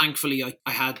 Thankfully,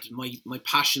 I had my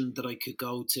passion that I could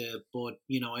go to, but,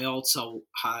 I also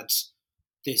had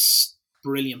this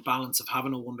brilliant balance of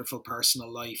having a wonderful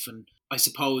personal life. And I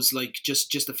suppose, like,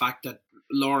 just the fact that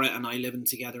Laura and I living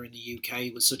together in the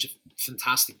UK was such a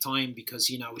fantastic time,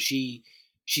 because,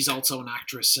 she's also an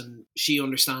actress and she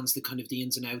understands the kind of the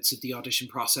ins and outs of the audition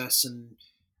process and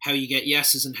how you get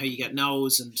yeses and how you get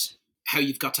no's and how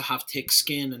you've got to have thick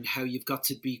skin and how you've got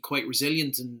to be quite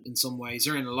resilient in some ways,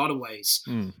 or in a lot of ways.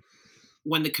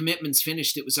 When The Commitments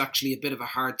finished, it was actually a bit of a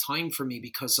hard time for me,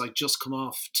 because I'd just come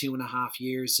off 2.5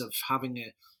 years of having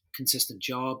a consistent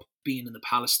job, being in the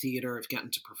Palace Theatre, of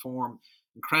getting to perform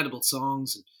incredible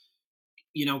songs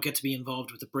and, get to be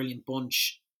involved with a brilliant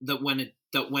bunch. That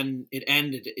when it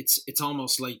ended, it's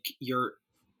almost like you're,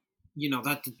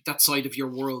 that side of your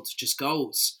world just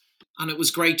goes. And it was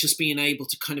great just being able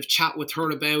to kind of chat with her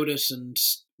about it, and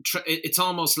it's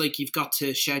almost like you've got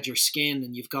to shed your skin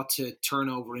and you've got to turn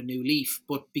over a new leaf.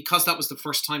 But because that was the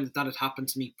first time that had happened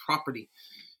to me properly,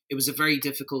 it was a very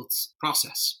difficult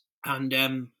process.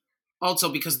 And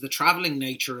also because of the travelling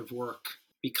nature of work,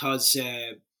 because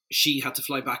she had to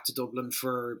fly back to Dublin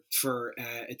for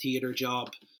a theatre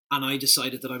job, and I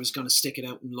decided that I was going to stick it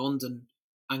out in London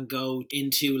and go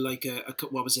into like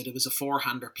what was it? It was a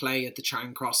 4-hander play at the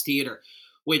Charing Cross Theatre,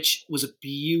 which was a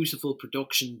beautiful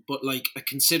production, but like a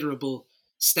considerable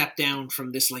step down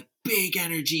from this like big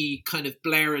energy kind of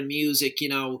blaring music,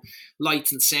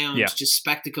 lights and sound, just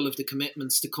spectacle of The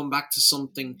Commitments, to come back to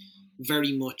something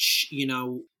very much,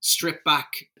 stripped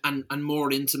back and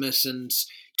more intimate, and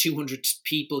 200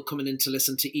 people coming in to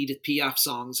listen to Edith Piaf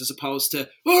songs, as opposed to,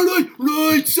 all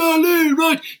right, Sally,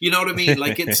 right. You know what I mean?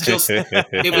 Like, it's just,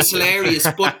 it was hilarious.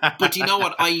 But you know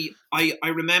what? I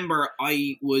remember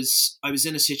I was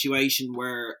in a situation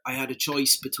where I had a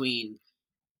choice between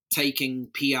taking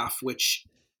Piaf, which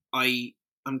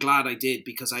I'm glad I did,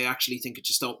 because I actually think it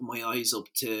just opened my eyes up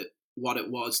to what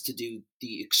it was to do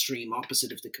the extreme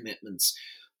opposite of The Commitments.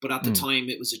 But at the time,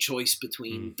 it was a choice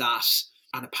between that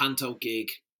and a panto gig.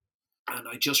 And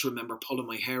I just remember pulling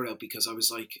my hair out, because I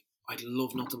was like, I'd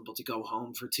love nothing but to go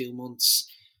home for 2 months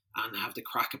and have the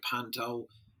crack of panto,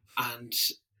 and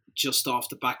just off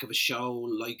the back of a show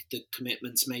like The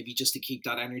Commitments, maybe just to keep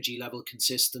that energy level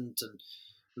consistent, and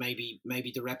maybe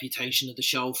the reputation of the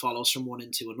show follows from one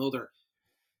into another.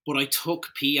 But I took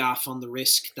Piaf on the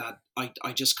risk that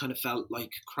I just kind of felt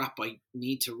like, crap, I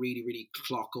need to really, really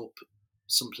clock up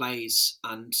some plays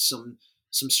and some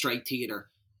straight theatre,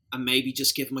 and maybe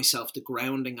just give myself the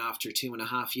grounding after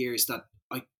 2.5 years that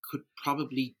I could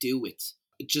probably do it,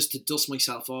 just to dust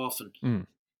myself off and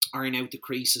iron out the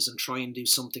creases and try and do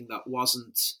something that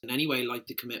wasn't in any way like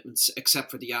The Commitments,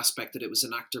 except for the aspect that it was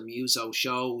an actor muso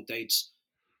show. They'd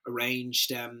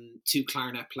arranged 2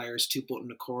 clarinet players, 2 button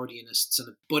accordionists,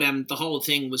 but the whole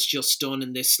thing was just done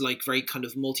in this like very kind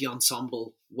of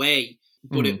multi-ensemble way.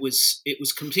 But it was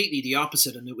completely the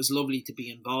opposite, and it was lovely to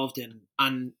be involved in,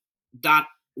 and that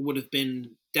would have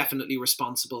been definitely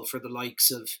responsible for the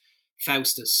likes of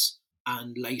Faustus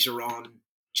and later on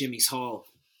Jimmy's Hall.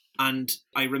 And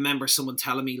I remember someone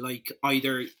telling me, like,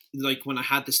 either like when I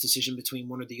had this decision between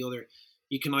one or the other,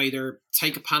 you can either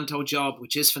take a panto job,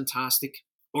 which is fantastic,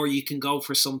 or you can go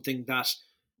for something that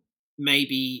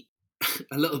maybe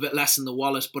a little bit less in the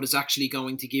wallet, but is actually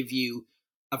going to give you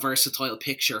a versatile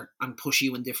picture and push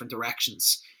you in different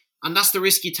directions. And that's the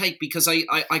risk you take, because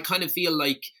I kind of feel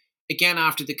like, again,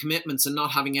 after the commitments and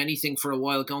not having anything for a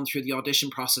while, going through the audition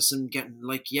process and getting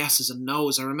like yeses and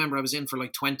nos. I remember I was in for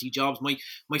like 20 jobs.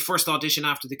 My first audition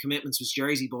after the commitments was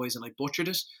Jersey Boys, and I butchered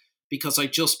it because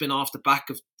I'd just been off the back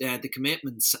of the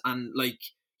commitments, and like,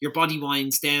 your body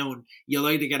winds down. You'll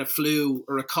either get a flu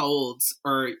or a cold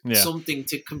or something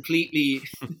to completely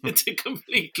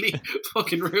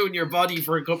fucking ruin your body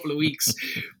for a couple of weeks,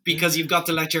 because you've got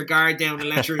to let your guard down and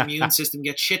let your immune system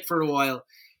get shit for a while.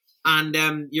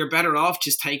 And you're better off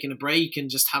just taking a break and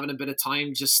just having a bit of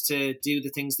time just to do the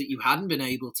things that you hadn't been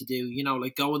able to do, you know,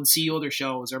 like go and see other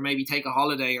shows or maybe take a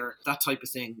holiday or that type of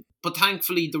thing. But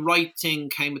thankfully, the right thing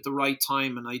came at the right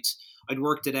time, and I'd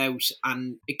worked it out,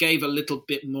 and it gave a little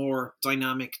bit more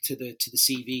dynamic to the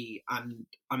CV. And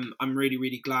I'm really,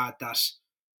 really glad that,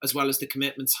 as well as the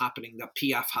commitments happening, that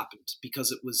PF happened,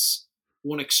 because it was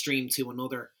one extreme to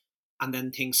another. And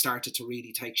then things started to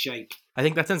really take shape. I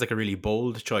think that sounds like a really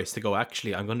bold choice to go,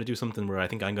 actually, I'm going to do something where I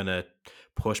think I'm going to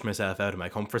push myself out of my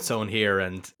comfort zone here,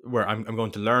 and where I'm going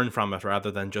to learn from it,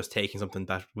 rather than just taking something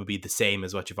that will be the same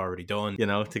as what you've already done, you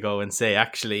know, to go and say,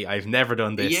 actually, I've never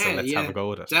done this, so let's have a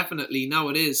go at it. Definitely. No,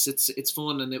 it is. It's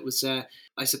fun. And it was,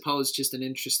 I suppose, just an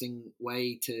interesting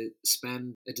way to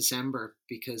spend a December,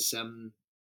 because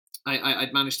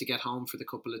I'd managed to get home for the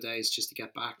couple of days just to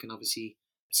get back and obviously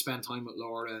spend time with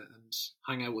Laura and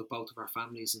hang out with both of our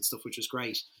families and stuff, which was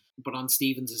great. But on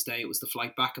Stevens's day, it was the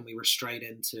flight back, and we were straight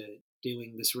into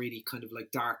doing this really kind of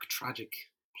like dark, tragic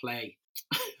play.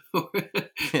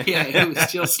 It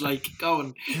was just like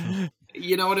going,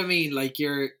 you know what I mean? Like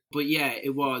but yeah,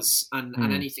 it was, and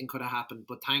anything could have happened.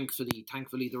 But thankfully,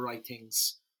 the right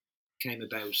things came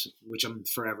about, which I'm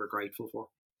forever grateful for.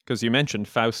 Because you mentioned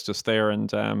Faustus there,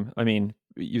 and I mean,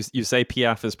 you say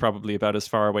Piaf is probably about as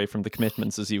far away from the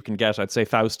commitments as you can get. I'd say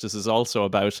Faustus is also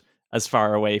about as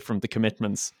far away from the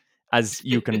commitments as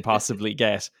you can possibly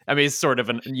get. I mean, it's sort of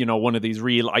one of these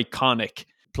real iconic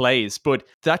plays, but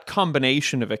that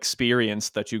combination of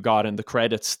experience that you got and the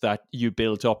credits that you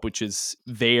built up, which is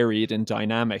varied and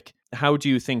dynamic, how do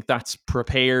you think that's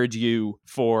prepared you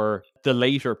for the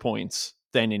later points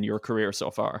then in your career so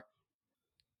far?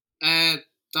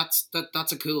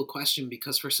 That's a cool question,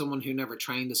 because for someone who never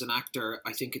trained as an actor,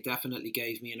 I think it definitely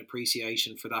gave me an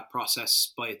appreciation for that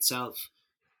process by itself.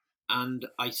 And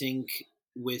I think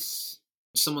with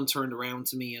someone turned around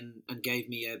to me and gave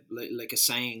me a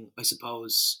saying, I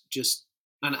suppose, just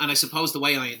and I suppose the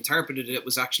way I interpreted it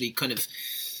was actually kind of,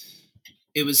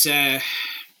 it was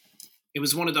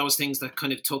one of those things that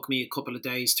kind of took me a couple of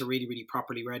days to really, really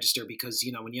properly register, because,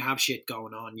 you know, when you have shit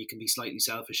going on, you can be slightly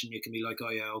selfish and you can be like,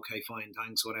 oh yeah, okay, fine,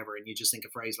 thanks, whatever. And you just think a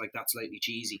phrase like that's slightly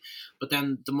cheesy. But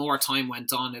then the more time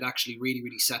went on, it actually really,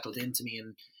 really settled into me.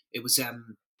 And it was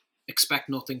expect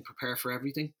nothing, prepare for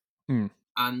everything.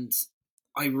 And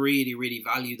I really, really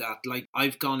value that. Like,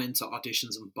 I've gone into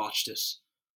auditions and botched it.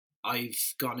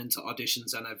 I've gone into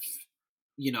auditions and I've,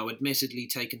 you know, admittedly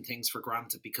taken things for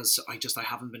granted, because I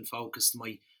haven't been focused.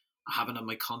 I haven't had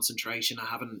my concentration. I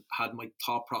haven't had my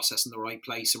thought process in the right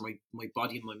place, or my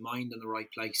body and my mind in the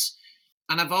right place.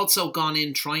 And I've also gone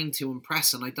in trying to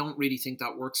impress, and I don't really think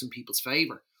that works in people's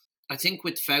favour. I think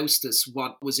with Faustus,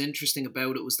 what was interesting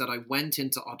about it was that I went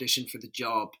into audition for the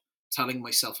job telling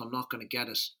myself I'm not going to get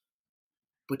it,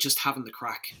 but just having the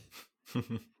crack.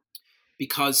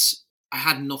 Because I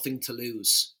had nothing to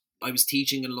lose. I was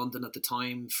teaching in London at the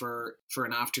time for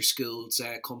an after schools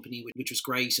company, which was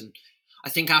great. And I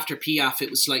think after PF, it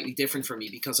was slightly different for me,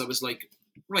 because I was like,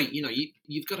 right, you know,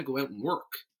 you've got to go out and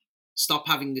work. Stop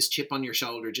having this chip on your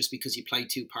shoulder just because you played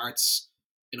 2 parts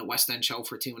in a West End show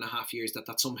for 2.5 years,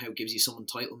 that somehow gives you some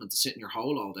entitlement to sit in your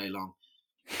hole all day long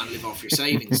and live off your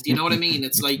savings. Do you know what I mean?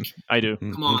 It's like, I do.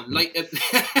 Come on, like.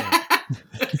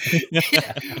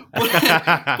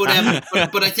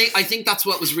 but I think that's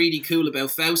what was really cool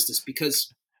about Faustus,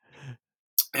 because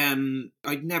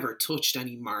I'd never touched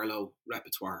any Marlowe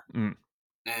repertoire.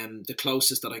 The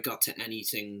closest that I got to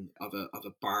anything of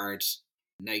a bard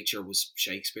nature was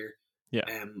Shakespeare. Yeah.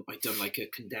 I'd done like a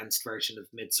condensed version of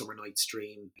Midsummer Night's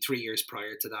Dream 3 years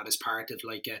prior to that, as part of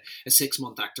like a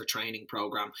 6-month actor training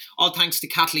program. All thanks to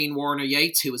Kathleen Warner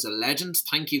Yates, who is a legend.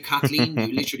 Thank you, Kathleen.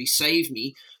 You literally saved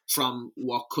me from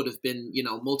what could have been, you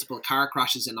know, multiple car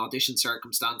crashes in audition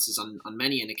circumstances on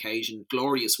many an occasion.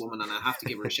 Glorious woman, and I have to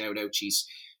give her a shout out. She's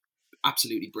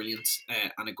absolutely brilliant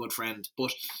and a good friend.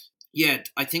 But yeah,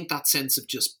 I think that sense of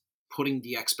just putting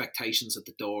the expectations at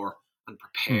the door and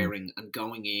preparing and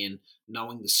going in,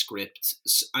 knowing the script,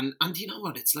 and you know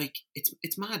what, it's like,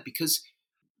 it's mad, because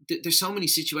there's so many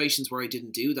situations where I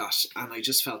didn't do that, and I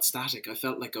just felt static. I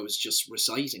felt like I was just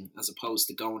reciting as opposed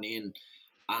to going in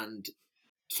and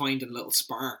finding little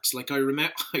sparks. Like I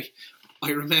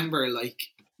remember like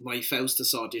my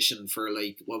Faustus audition for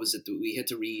like, what was it that we had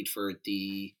to read for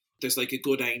there's like a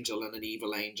good angel and an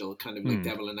evil angel, kind of like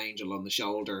devil and angel on the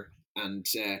shoulder, and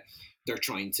they're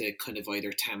trying to kind of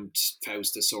either tempt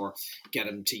Faustus or get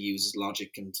him to use his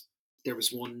logic. And there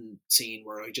was one scene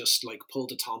where I just like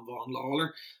pulled a Tom Vaughan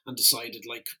Lawler and decided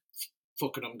like,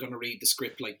 fuck it, I'm going to read the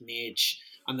script like Nage.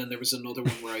 And then there was another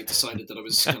one where I decided that I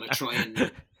was going to try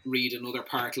and read another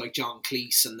part like John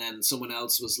Cleese. And then someone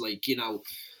else was like, you know,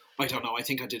 I don't know, I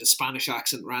think I did a Spanish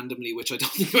accent randomly, which I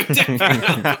don't think went down very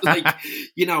well. But like,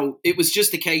 you know, it was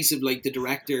just a case of like the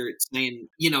director saying,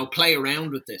 you know, play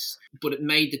around with this. But it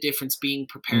made the difference. Being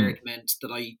prepared meant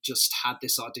that I just had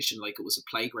this audition like it was a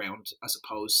playground, as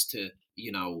opposed to,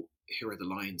 you know, here are the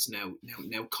lines. Now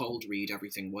cold read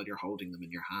everything while you're holding them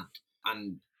in your hand.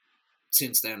 And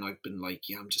since then I've been like,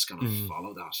 yeah, I'm just going to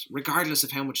follow that. Regardless of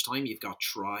how much time you've got,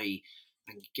 try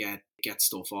and get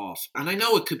stuff off. And I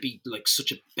know it could be like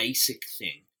such a basic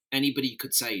thing. Anybody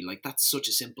could say like, that's such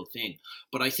a simple thing.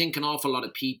 But I think an awful lot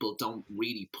of people don't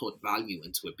really put value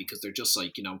into it, because they're just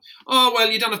like, you know, oh,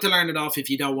 well, you don't have to learn it off if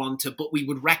you don't want to, but we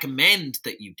would recommend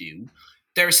that you do.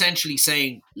 They're essentially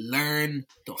saying, learn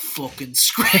the fucking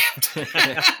script. Do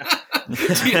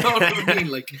you know what I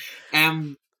mean? Like,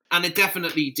 and it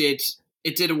definitely did.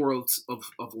 It did a world of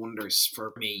wonders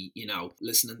for me, you know,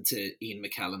 listening to Ian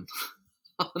McKellen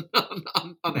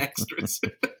on extras.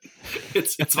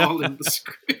 It's all in the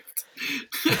script.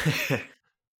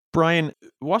 Brian,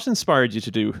 what inspired you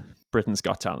to do Britain's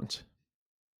Got Talent?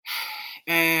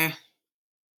 Fear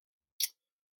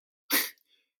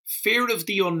of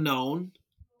the unknown,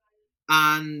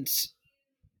 and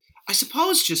I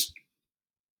suppose just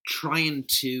trying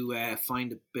to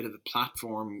find a bit of a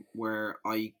platform where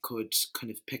I could kind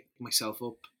of pick myself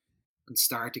up and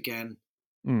start again.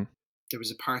 There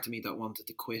was a part of me that wanted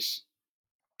to quit,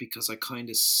 because I kind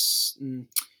of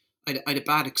I had a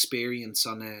bad experience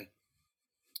on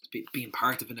being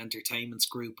part of an entertainment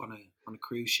group on a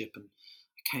cruise ship, and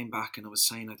I came back and I was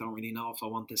saying, I don't really know if I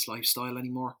want this lifestyle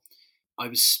anymore. I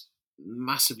was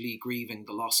massively grieving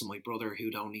the loss of my brother,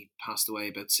 who'd only passed away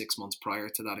about 6 months prior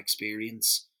to that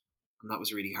experience. And that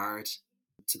was really hard,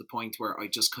 to the point where I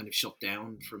just kind of shut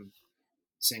down from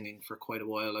singing for quite a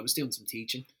while. I was doing some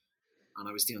teaching and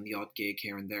I was doing the odd gig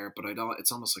here and there, but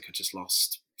it's almost like I just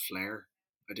lost flair.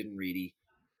 I didn't really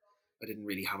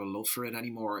have a love for it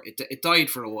anymore. It died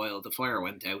for a while. The fire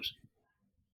went out.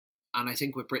 And I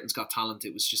think with Britain's Got Talent,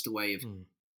 it was just a way of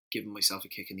giving myself a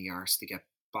kick in the arse to get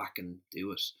back and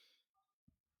do it.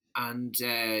 And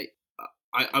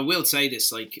I will say this,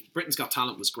 like, Britain's Got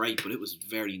Talent was great, but it was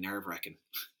very nerve-wracking.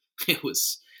 It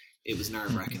was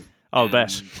nerve-wracking. I'll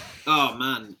bet. Oh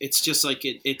man, it's just like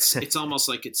it's almost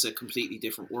like it's a completely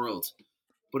different world.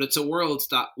 But it's a world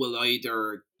that will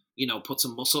either, you know, put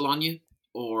some muscle on you,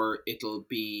 or it'll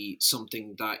be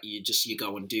something that you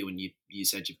go and do, and you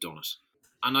said you've done it.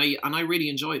 And I really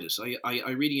enjoyed it.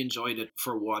 I really enjoyed it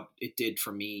for what it did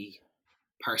for me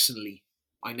personally.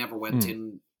 I never went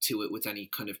into it with any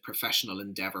kind of professional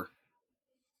endeavor.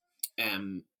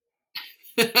 And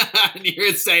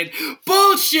you're saying,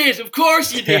 bullshit, of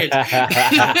course you did. But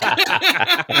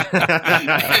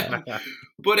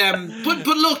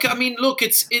look, I mean, look,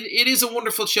 it is a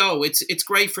wonderful show. It's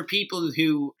great for people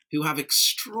who have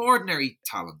extraordinary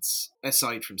talents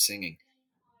aside from singing.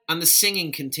 And the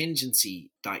singing contingency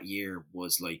that year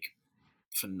was like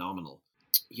phenomenal.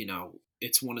 You know,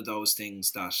 it's one of those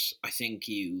things that I think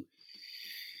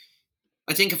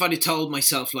if I'd have told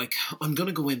myself, like, I'm going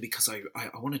to go in because I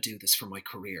want to do this for my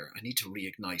career, I need to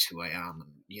reignite who I am,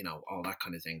 and, you know, all that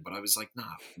kind of thing. But I was like, no,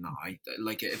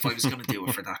 like, if I was going to do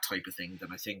it for that type of thing,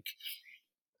 then I think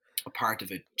a part of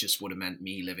it just would have meant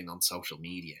me living on social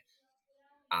media.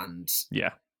 And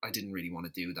yeah, I didn't really want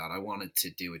to do that. I wanted to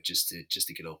do it just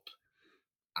to get up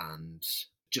and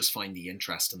just find the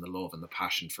interest and the love and the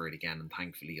passion for it again. And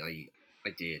thankfully I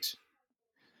did.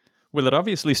 Well, it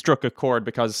obviously struck a chord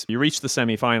because you reached the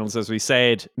semi-finals. As we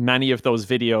said, many of those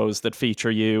videos that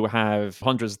feature you have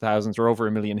hundreds of thousands or over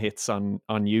 1 million hits on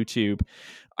YouTube.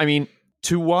 I mean,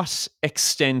 to what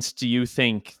extent do you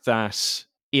think that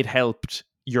it helped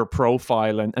your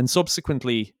profile and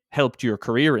subsequently helped your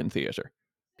career in theatre?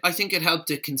 I think it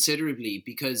helped it considerably,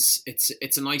 because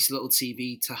it's a nice little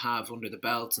CV to have under the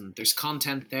belt, and there's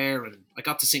content there, and I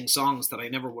got to sing songs that I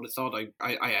never would have thought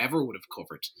I ever would have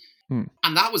covered.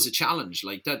 And that was a challenge.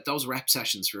 Like, those rep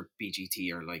sessions for BGT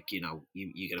are like, you know,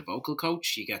 you get a vocal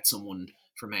coach, you get someone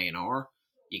from A&R,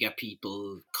 You get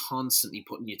people constantly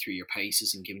putting you through your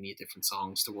paces and giving you different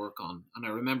songs to work on. And I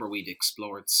remember we'd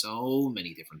explored so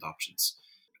many different options.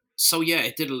 So yeah,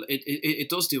 it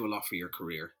does do a lot for your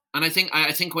career. And I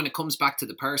think when it comes back to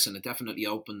the person, it definitely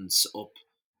opens up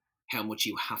how much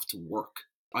you have to work.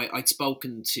 I'd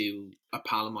spoken to a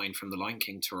pal of mine from the Lion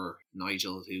King tour,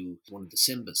 Nigel, who was one of the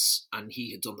Simbas, and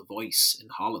he had done the voice in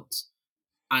Holland.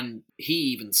 And he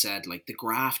even said, like, the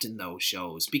graft in those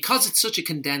shows, because it's such a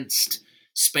condensed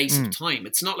space of time,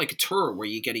 it's not like a tour where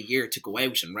you get a year to go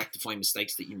out and rectify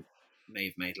mistakes that you may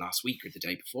have made last week or the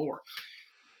day before.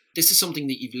 This is something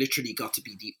that you've literally got to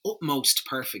be the utmost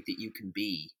perfect that you can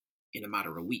be in a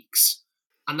matter of weeks.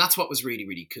 And that's what was really,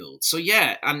 really cool. So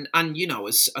yeah, and you know,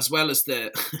 as well as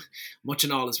the much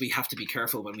and all as we have to be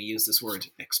careful when we use this word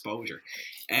exposure.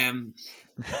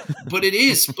 But it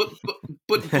is, but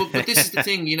this is the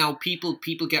thing, you know, people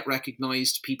get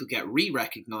recognized, people get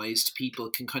re-recognized, people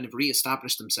can kind of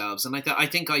re-establish themselves, and I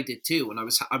think I did too, and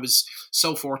I was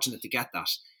so fortunate to get that.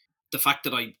 The fact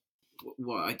that I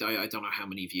don't know how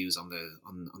many views on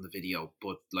the video,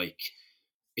 but like,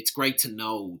 it's great to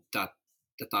know that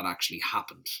actually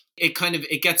happened.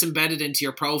 It gets embedded into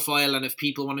your profile, and if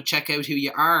people want to check out who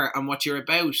you are and what you're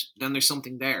about, then there's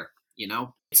something there, you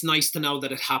know. It's nice to know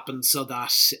that it happened, so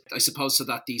that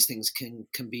these things can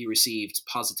be received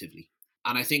positively.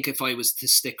 And I think if I was to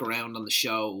stick around on the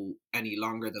show any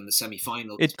longer than the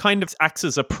semi-final, it kind of acts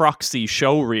as a proxy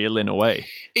show reel in a way.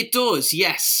 It does,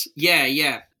 yes.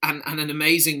 Yeah. And an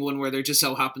amazing one where there just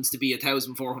so happens to be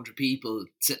 1,400 people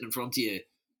sitting in front of you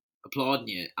applauding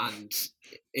you, and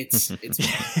it's you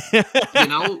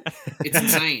know,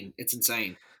 it's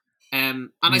insane. And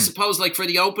I suppose, like, for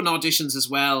the open auditions as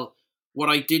well, what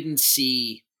I didn't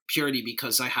see, purely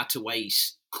because I had to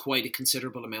wait quite a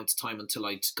considerable amount of time until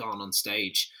I'd gone on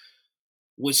stage,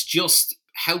 was just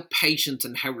how patient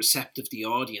and how receptive the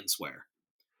audience were.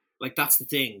 Like, that's the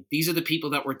thing. These are the people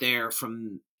that were there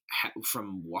from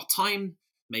what time?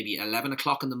 Maybe 11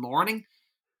 o'clock in the morning.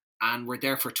 And we're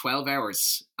there for 12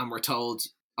 hours. And we're told,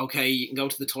 okay, you can go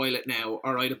to the toilet now.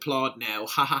 All right, applaud now.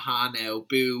 Ha ha ha now.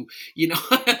 Boo. You know,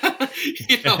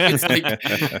 it's like,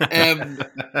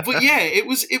 but yeah, it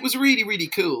was really, really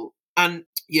cool. And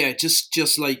yeah, just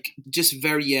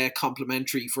very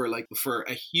complimentary for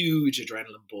a huge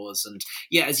adrenaline buzz. And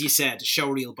yeah, as you said, show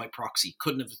reel by proxy.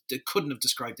 Couldn't have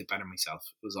described it better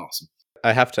myself. It was awesome.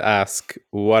 I have to ask,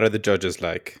 what are the judges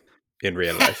like in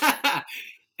real life?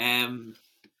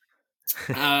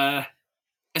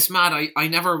 It's mad. I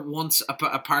never once,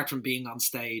 apart from being on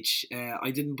stage,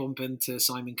 I didn't bump into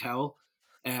Simon Cowell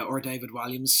or David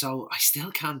Williams, so I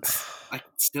still can't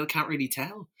really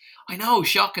tell. I know,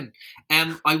 shocking.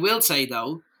 I will say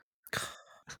though,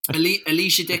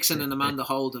 Alicia Dixon and Amanda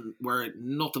Holden were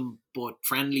nothing but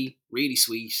friendly, really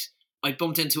sweet. I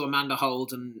bumped into Amanda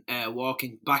Holden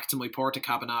walking back to my porta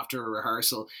cabin after a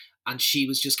rehearsal, and she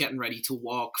was just getting ready to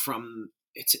walk from.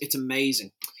 It's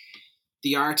amazing.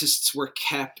 The artists were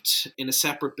kept in a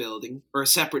separate building or a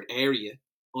separate area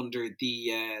under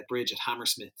the bridge at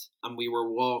Hammersmith, and we were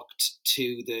walked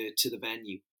to the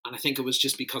venue. And I think it was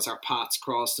just because our paths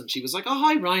crossed, and she was like, "Oh,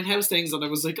 hi, Ryan, how's things?" And I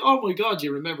was like, "Oh my God,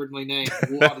 you remembered my name.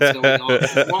 What is going on?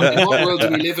 In what world do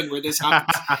we live in where this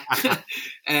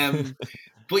happens?"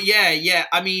 But yeah.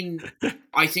 I mean,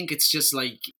 I think it's just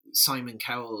like Simon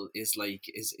Cowell is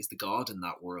the god in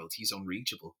that world. He's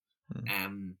unreachable.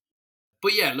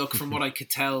 But yeah, look, from what I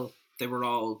could tell, they were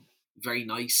all very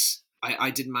nice. I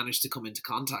didn't manage to come into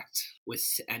contact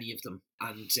with any of them,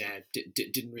 and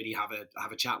didn't really have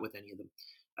a chat with any of them,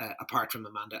 apart from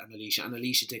Amanda and Alicia. And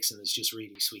Alicia Dixon is just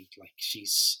really sweet. Like,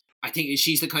 I think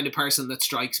she's the kind of person that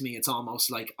strikes me. It's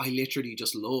almost like I literally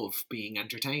just love being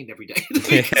entertained every day.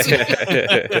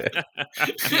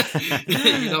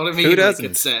 You know what I mean? Who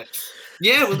doesn't?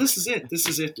 Yeah, well, this is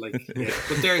it. Like, yeah.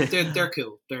 But they're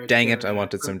cool. Dang it! I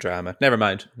wanted some drama. Never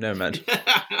mind.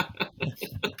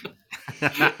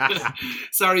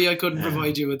 Sorry, I couldn't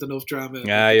provide you with enough drama.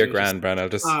 You're grand, Brian.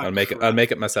 I'll make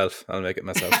it myself.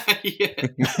 Yeah.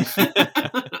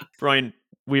 Brian,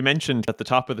 we mentioned at the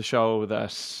top of the show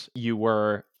that you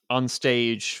were on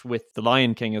stage with the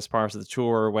Lion King as part of the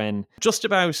tour when just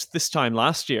about this time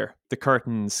last year the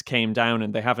curtains came down,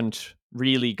 and they haven't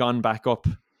really gone back up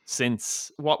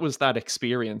since. What was that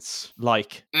experience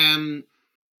like?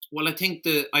 Well, I think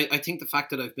the fact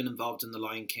that I've been involved in the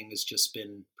Lion King has just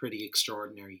been pretty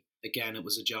extraordinary. Again, it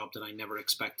was a job that I never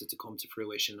expected to come to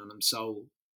fruition, and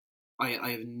I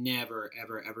have never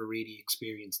ever really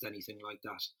experienced anything like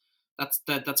that.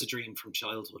 That's a dream from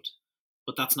childhood.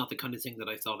 But that's not the kind of thing that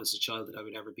I thought as a child that I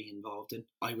would ever be involved in.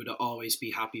 I would always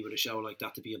be happy with a show like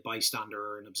that to be a bystander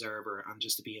or an observer, and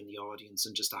just to be in the audience,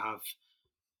 and just to have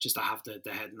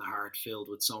the head and the heart filled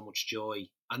with so much joy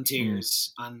and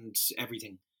tears and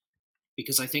everything.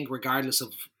 Because I think regardless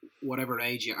of whatever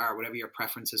age you are, whatever your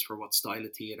preference is for what style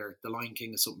of theatre, The Lion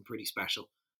King is something pretty special.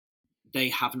 They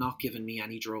have not given me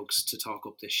any drugs to talk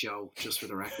up this show, just for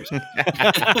the record.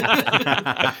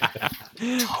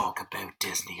 Talk about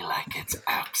Disney like it's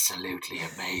absolutely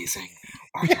amazing,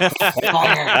 or you're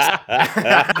fired.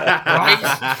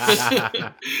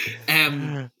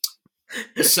 Right?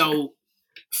 So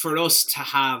for us to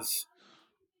have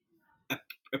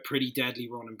a pretty deadly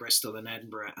run in Bristol and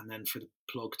Edinburgh, and then for the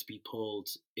plug to be pulled,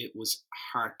 it was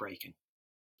heartbreaking.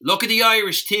 Look at the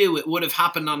Irish too. It would have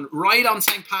happened right on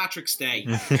St. Patrick's Day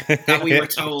that we were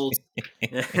told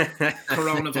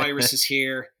coronavirus is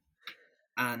here,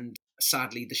 and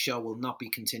sadly the show will not be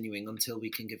continuing until we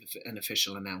can give an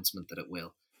official announcement that it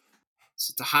will.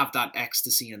 So to have that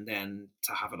ecstasy and then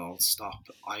to have it all stop,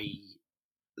 I've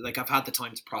had the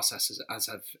time to process as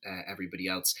have everybody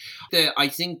else. I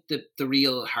think the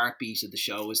real heartbeat of the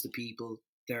show is the people.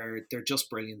 They're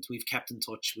just brilliant. We've kept in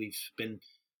touch. We've been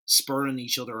spurring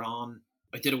each other on.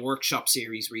 I did a workshop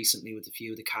series recently with a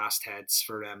few of the cast heads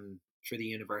for the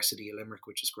University of Limerick,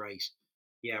 which is great.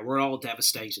 Yeah, we're all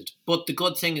devastated. But the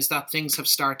good thing is that things have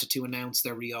started to announce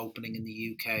their reopening in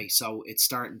the UK, so it's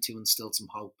starting to instill some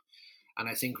hope. And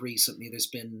I think recently there's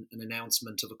been an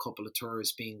announcement of a couple of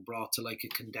tours being brought to like a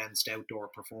condensed outdoor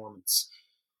performance.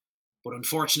 But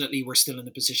unfortunately, we're still in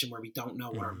a position where we don't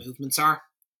know what our movements are.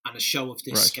 And a show of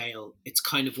this scale, it's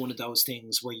kind of one of those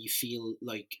things where you feel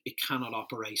like it cannot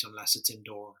operate unless it's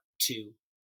indoor to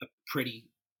a pretty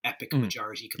epic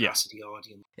majority capacity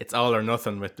audience. It's all or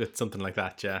nothing with something like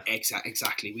that, yeah.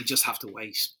 Exactly. We just have to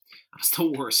wait. That's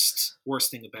the worst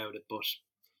thing about it, but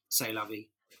c'est la vie.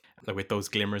 Like with those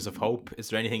glimmers of hope, is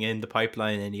there anything in the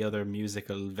pipeline? Any other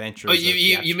musical ventures? Oh,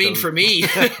 you mean for me?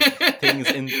 Things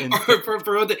in or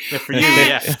for other? For you,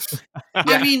 yeah.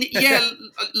 I mean, yeah.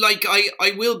 Like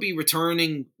I will be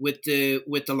returning with the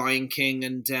Lion King,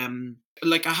 and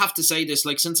like I have to say this,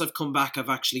 like since I've come back, I've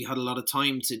actually had a lot of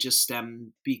time to just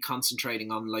be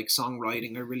concentrating on like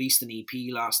songwriting. I released an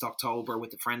EP last October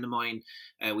with a friend of mine.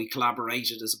 We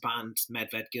collaborated as a band,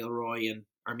 Medved Gilroy, and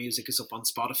our music is up on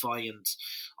Spotify and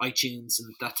iTunes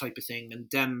and that type of thing. And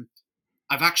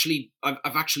I've actually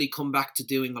come back to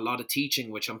doing a lot of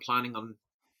teaching, which I'm planning on.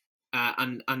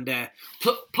 Plug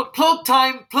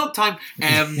time.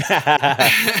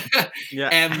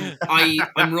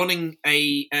 I'm running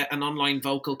an online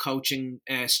vocal coaching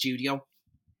studio.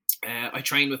 I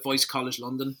train with Voice College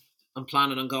London. I'm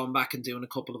planning on going back and doing a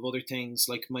couple of other things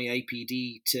like my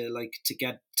APD to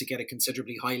get a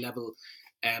considerably high level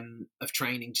of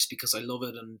training, just because I love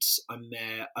it, and I'm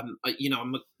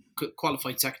a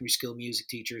qualified secondary school music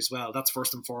teacher as well. That's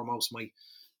first and foremost my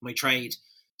trade.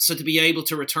 So to be able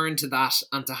to return to that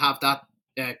and to have that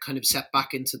kind of set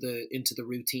back into the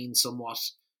routine somewhat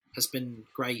has been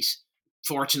great.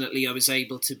 Fortunately, I was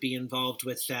able to be involved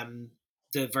with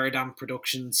the Verdammt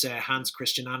Productions Hans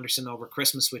Christian Andersen over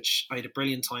Christmas, which I had a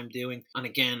brilliant time doing. And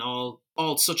again, all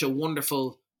such a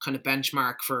wonderful kind of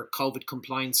benchmark for COVID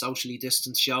compliant, socially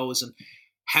distanced shows, and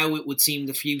how it would seem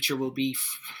the future will be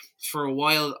for a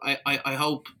while. I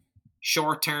hope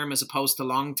short term as opposed to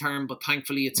long term, but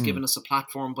thankfully it's given us a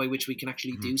platform by which we can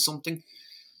actually do something.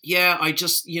 Yeah, I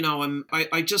just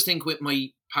think with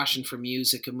my passion for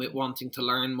music and with wanting to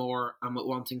learn more and with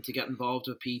wanting to get involved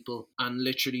with people and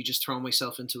literally just throw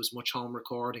myself into as much home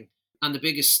recording. And the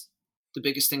biggest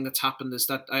thing that's happened is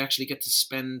that I actually get to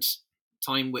spend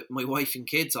time with my wife and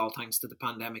kids, all thanks to the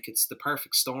pandemic. It's the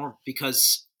perfect storm,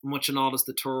 because much and all as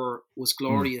the tour was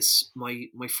glorious, my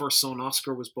first son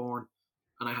Oscar was born,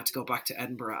 and I had to go back to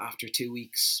Edinburgh after 2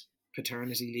 weeks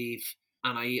paternity leave.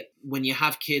 And when you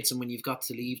have kids and when you've got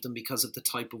to leave them because of the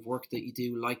type of work that you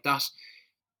do like that,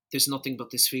 there's nothing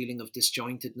but this feeling of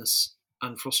disjointedness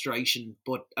and frustration.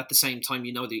 But at the same time,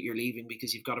 you know that you're leaving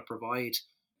because you've got to provide.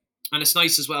 And it's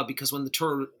nice as well, because when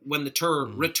the tour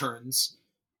returns,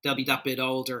 they'll be that bit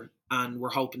older, and we're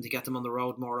hoping to get them on the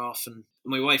road more often.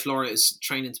 My wife Laura is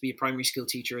training to be a primary school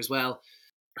teacher as well.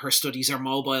 Her studies are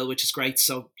mobile, which is great,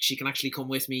 so she can actually come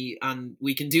with me and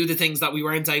we can do the things that we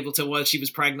weren't able to while she was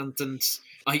pregnant, and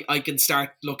I can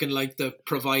start looking like the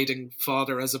providing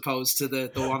father as opposed to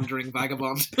the wandering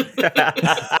vagabond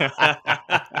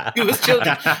who was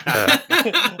children.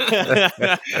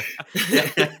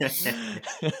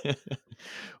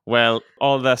 Well,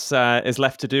 all that is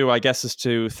left to do, I guess, is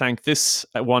to thank this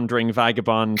wandering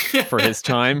vagabond for his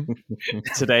time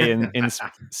today in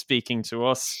speaking to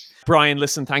us. Brian,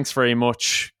 listen, thanks very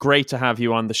much. Great to have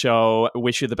you on the show.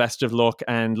 Wish you the best of luck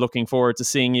and looking forward to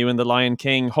seeing you in The Lion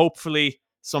King, hopefully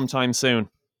sometime soon.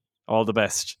 All the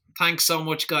best. Thanks so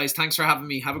much, guys. Thanks for having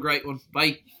me. Have a great one.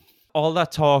 Bye. All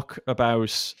that talk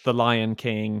about The Lion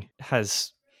King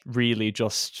has really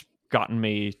just gotten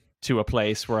me to a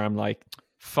place where I'm like,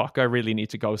 fuck, I really need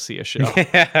to go see a show.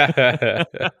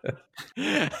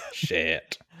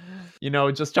 Shit. You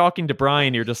know, just talking to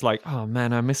Brian, you're just like, oh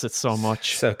man, I miss it so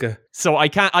much. So good. So I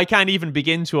can't even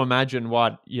begin to imagine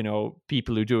what, you know,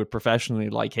 people who do it professionally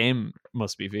like him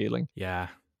must be feeling. Yeah.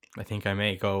 I think I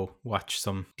may go watch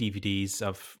some DVDs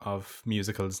of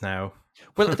musicals now.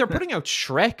 Well, they're putting out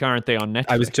Shrek, aren't they, on Netflix?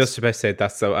 I was just about to say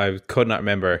that, so I could not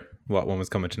remember what one was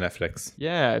coming to Netflix.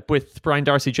 Yeah, with Brian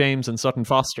Darcy James and Sutton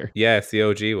Foster. Yeah, it's the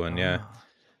OG one, yeah.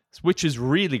 Which is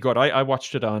really good. I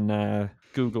watched it on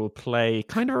Google Play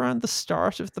kind of around the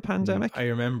start of the pandemic. I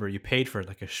remember you paid for it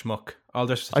like a schmuck. All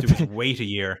there's to do was wait a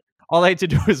year. All I had to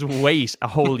do was wait a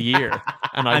whole year.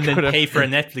 And then pay for a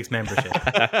Netflix membership.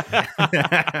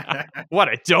 What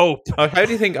a dope. Oh, how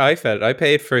do you think I felt? I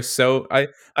paid for so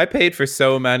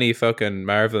many fucking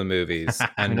Marvel movies,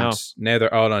 and now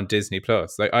they're all on Disney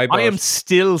Plus. Like I am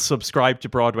still subscribed to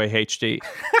Broadway HD.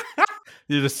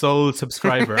 You're the sole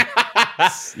subscriber.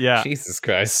 Yeah. Jesus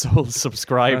Christ. Sole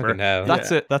subscriber.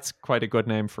 That's it. That's quite a good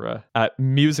name for a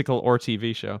musical or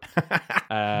TV show.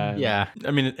 Yeah.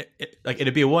 I mean,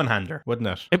 it'd be a one-hander, wouldn't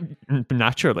it?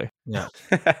 Naturally. Yeah.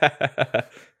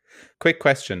 Quick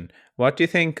question. What do you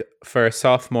think for a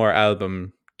sophomore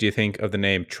album do you think of the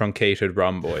name Truncated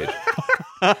Rhomboid?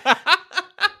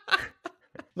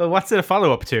 Well, what's it a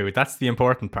follow-up to? That's the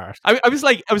important part. I was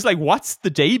like, what's the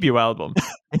debut album?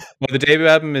 Well, the debut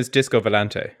album is Disco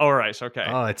Volante. All right, okay.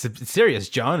 Oh, it's a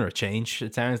serious genre change,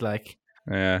 it sounds like.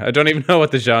 Yeah, I don't even know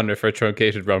what the genre for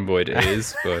Truncated Rhomboid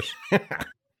is, but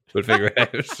we'll figure it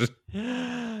out.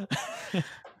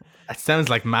 It sounds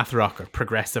like math rock or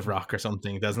progressive rock or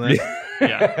something, doesn't it?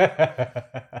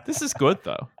 Yeah. This is good,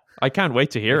 though. I can't wait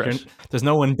to hear it. There's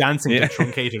no one dancing to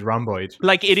Truncated Rhomboid.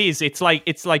 Like it is. It's like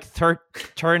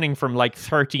turning from like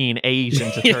 13/8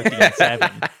 into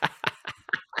 13/7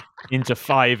 into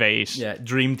 5/8. Yeah,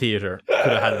 Dream Theater could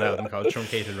have had an album called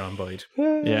Truncated Rhomboid.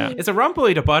 Yeah. Is a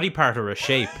rhomboid a body part or a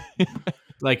shape?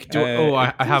 Like,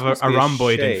 I have a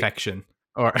rhomboid infection.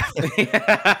 Or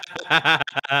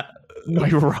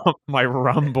my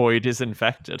rhomboid is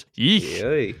infected.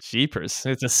 Yeesh. Jeepers. I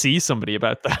have to see somebody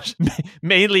about that.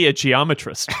 Mainly a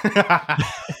geometrist.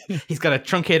 He's got a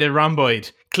truncated rhomboid.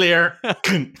 Clear. I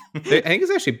think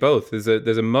it's actually both. There's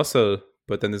a muscle,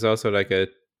 but then there's also like a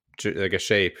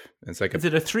shape. It's like Is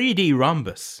it a 3D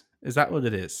rhombus? Is that what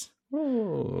it is?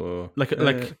 Oh,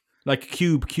 like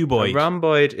cuboid. A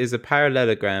rhomboid is a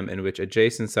parallelogram in which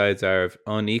adjacent sides are of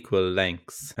unequal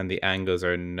lengths and the angles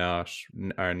are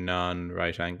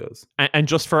non-right angles. And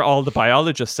just for all the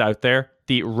biologists out there,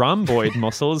 the rhomboid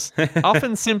muscles,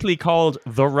 often simply called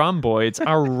the rhomboids,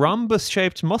 are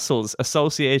rhombus-shaped muscles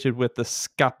associated with the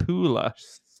scapula.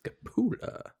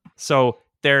 So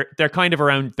they're kind of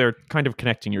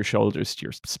connecting your shoulders to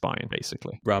your spine,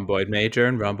 basically. Rhomboid major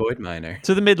and rhomboid minor.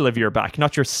 To the middle of your back,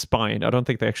 not your spine. I don't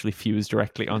think they actually fuse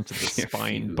directly onto the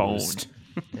spine bone.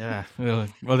 Yeah.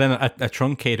 Well, then a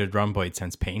truncated rhomboid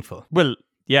sounds painful. Well,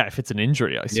 yeah, if it's an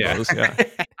injury, I suppose. Yeah.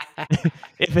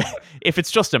 If it's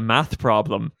just a math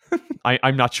problem,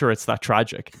 I'm not sure it's that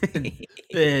tragic.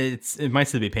 It might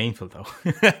still be painful, though.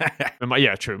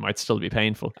 Yeah, true. It might still be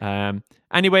painful.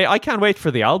 Anyway, I can't wait for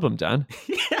the album, Dan.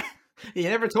 Yeah. You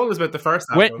never told us about the first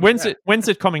album. When's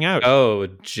it coming out? Oh,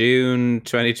 June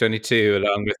 2022.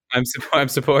 Along with I'm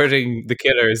supporting the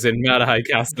Killers in Malahide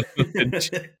Castle.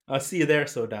 I'll see you there,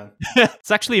 so Dan.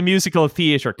 It's actually a musical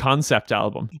theatre concept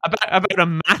album about a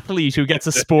mathlete who gets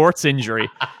a sports injury.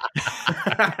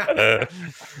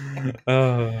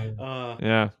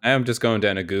 Yeah, I am just going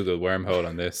down a Google wormhole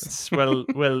on this. Well,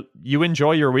 you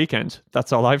enjoy your weekend.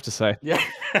 That's all I have to say. Yeah.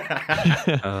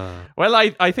 Well,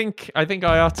 I think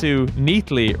I ought to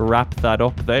neatly wrap that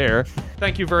up there.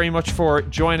 Thank you very much for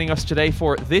joining us today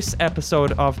for this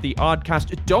episode of the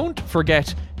Oddcast. Don't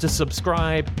forget to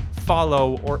subscribe,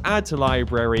 follow, or add to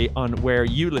library on where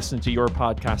you listen to your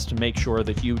podcast to make sure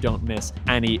that you don't miss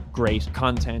any great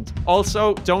content.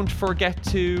 Also, don't forget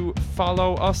to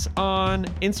follow us on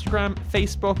Instagram,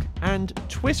 Facebook, and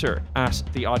Twitter at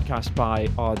the Oddcast by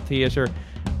Odd Theatre.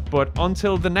 But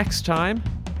until the next time,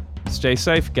 stay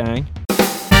safe, gang.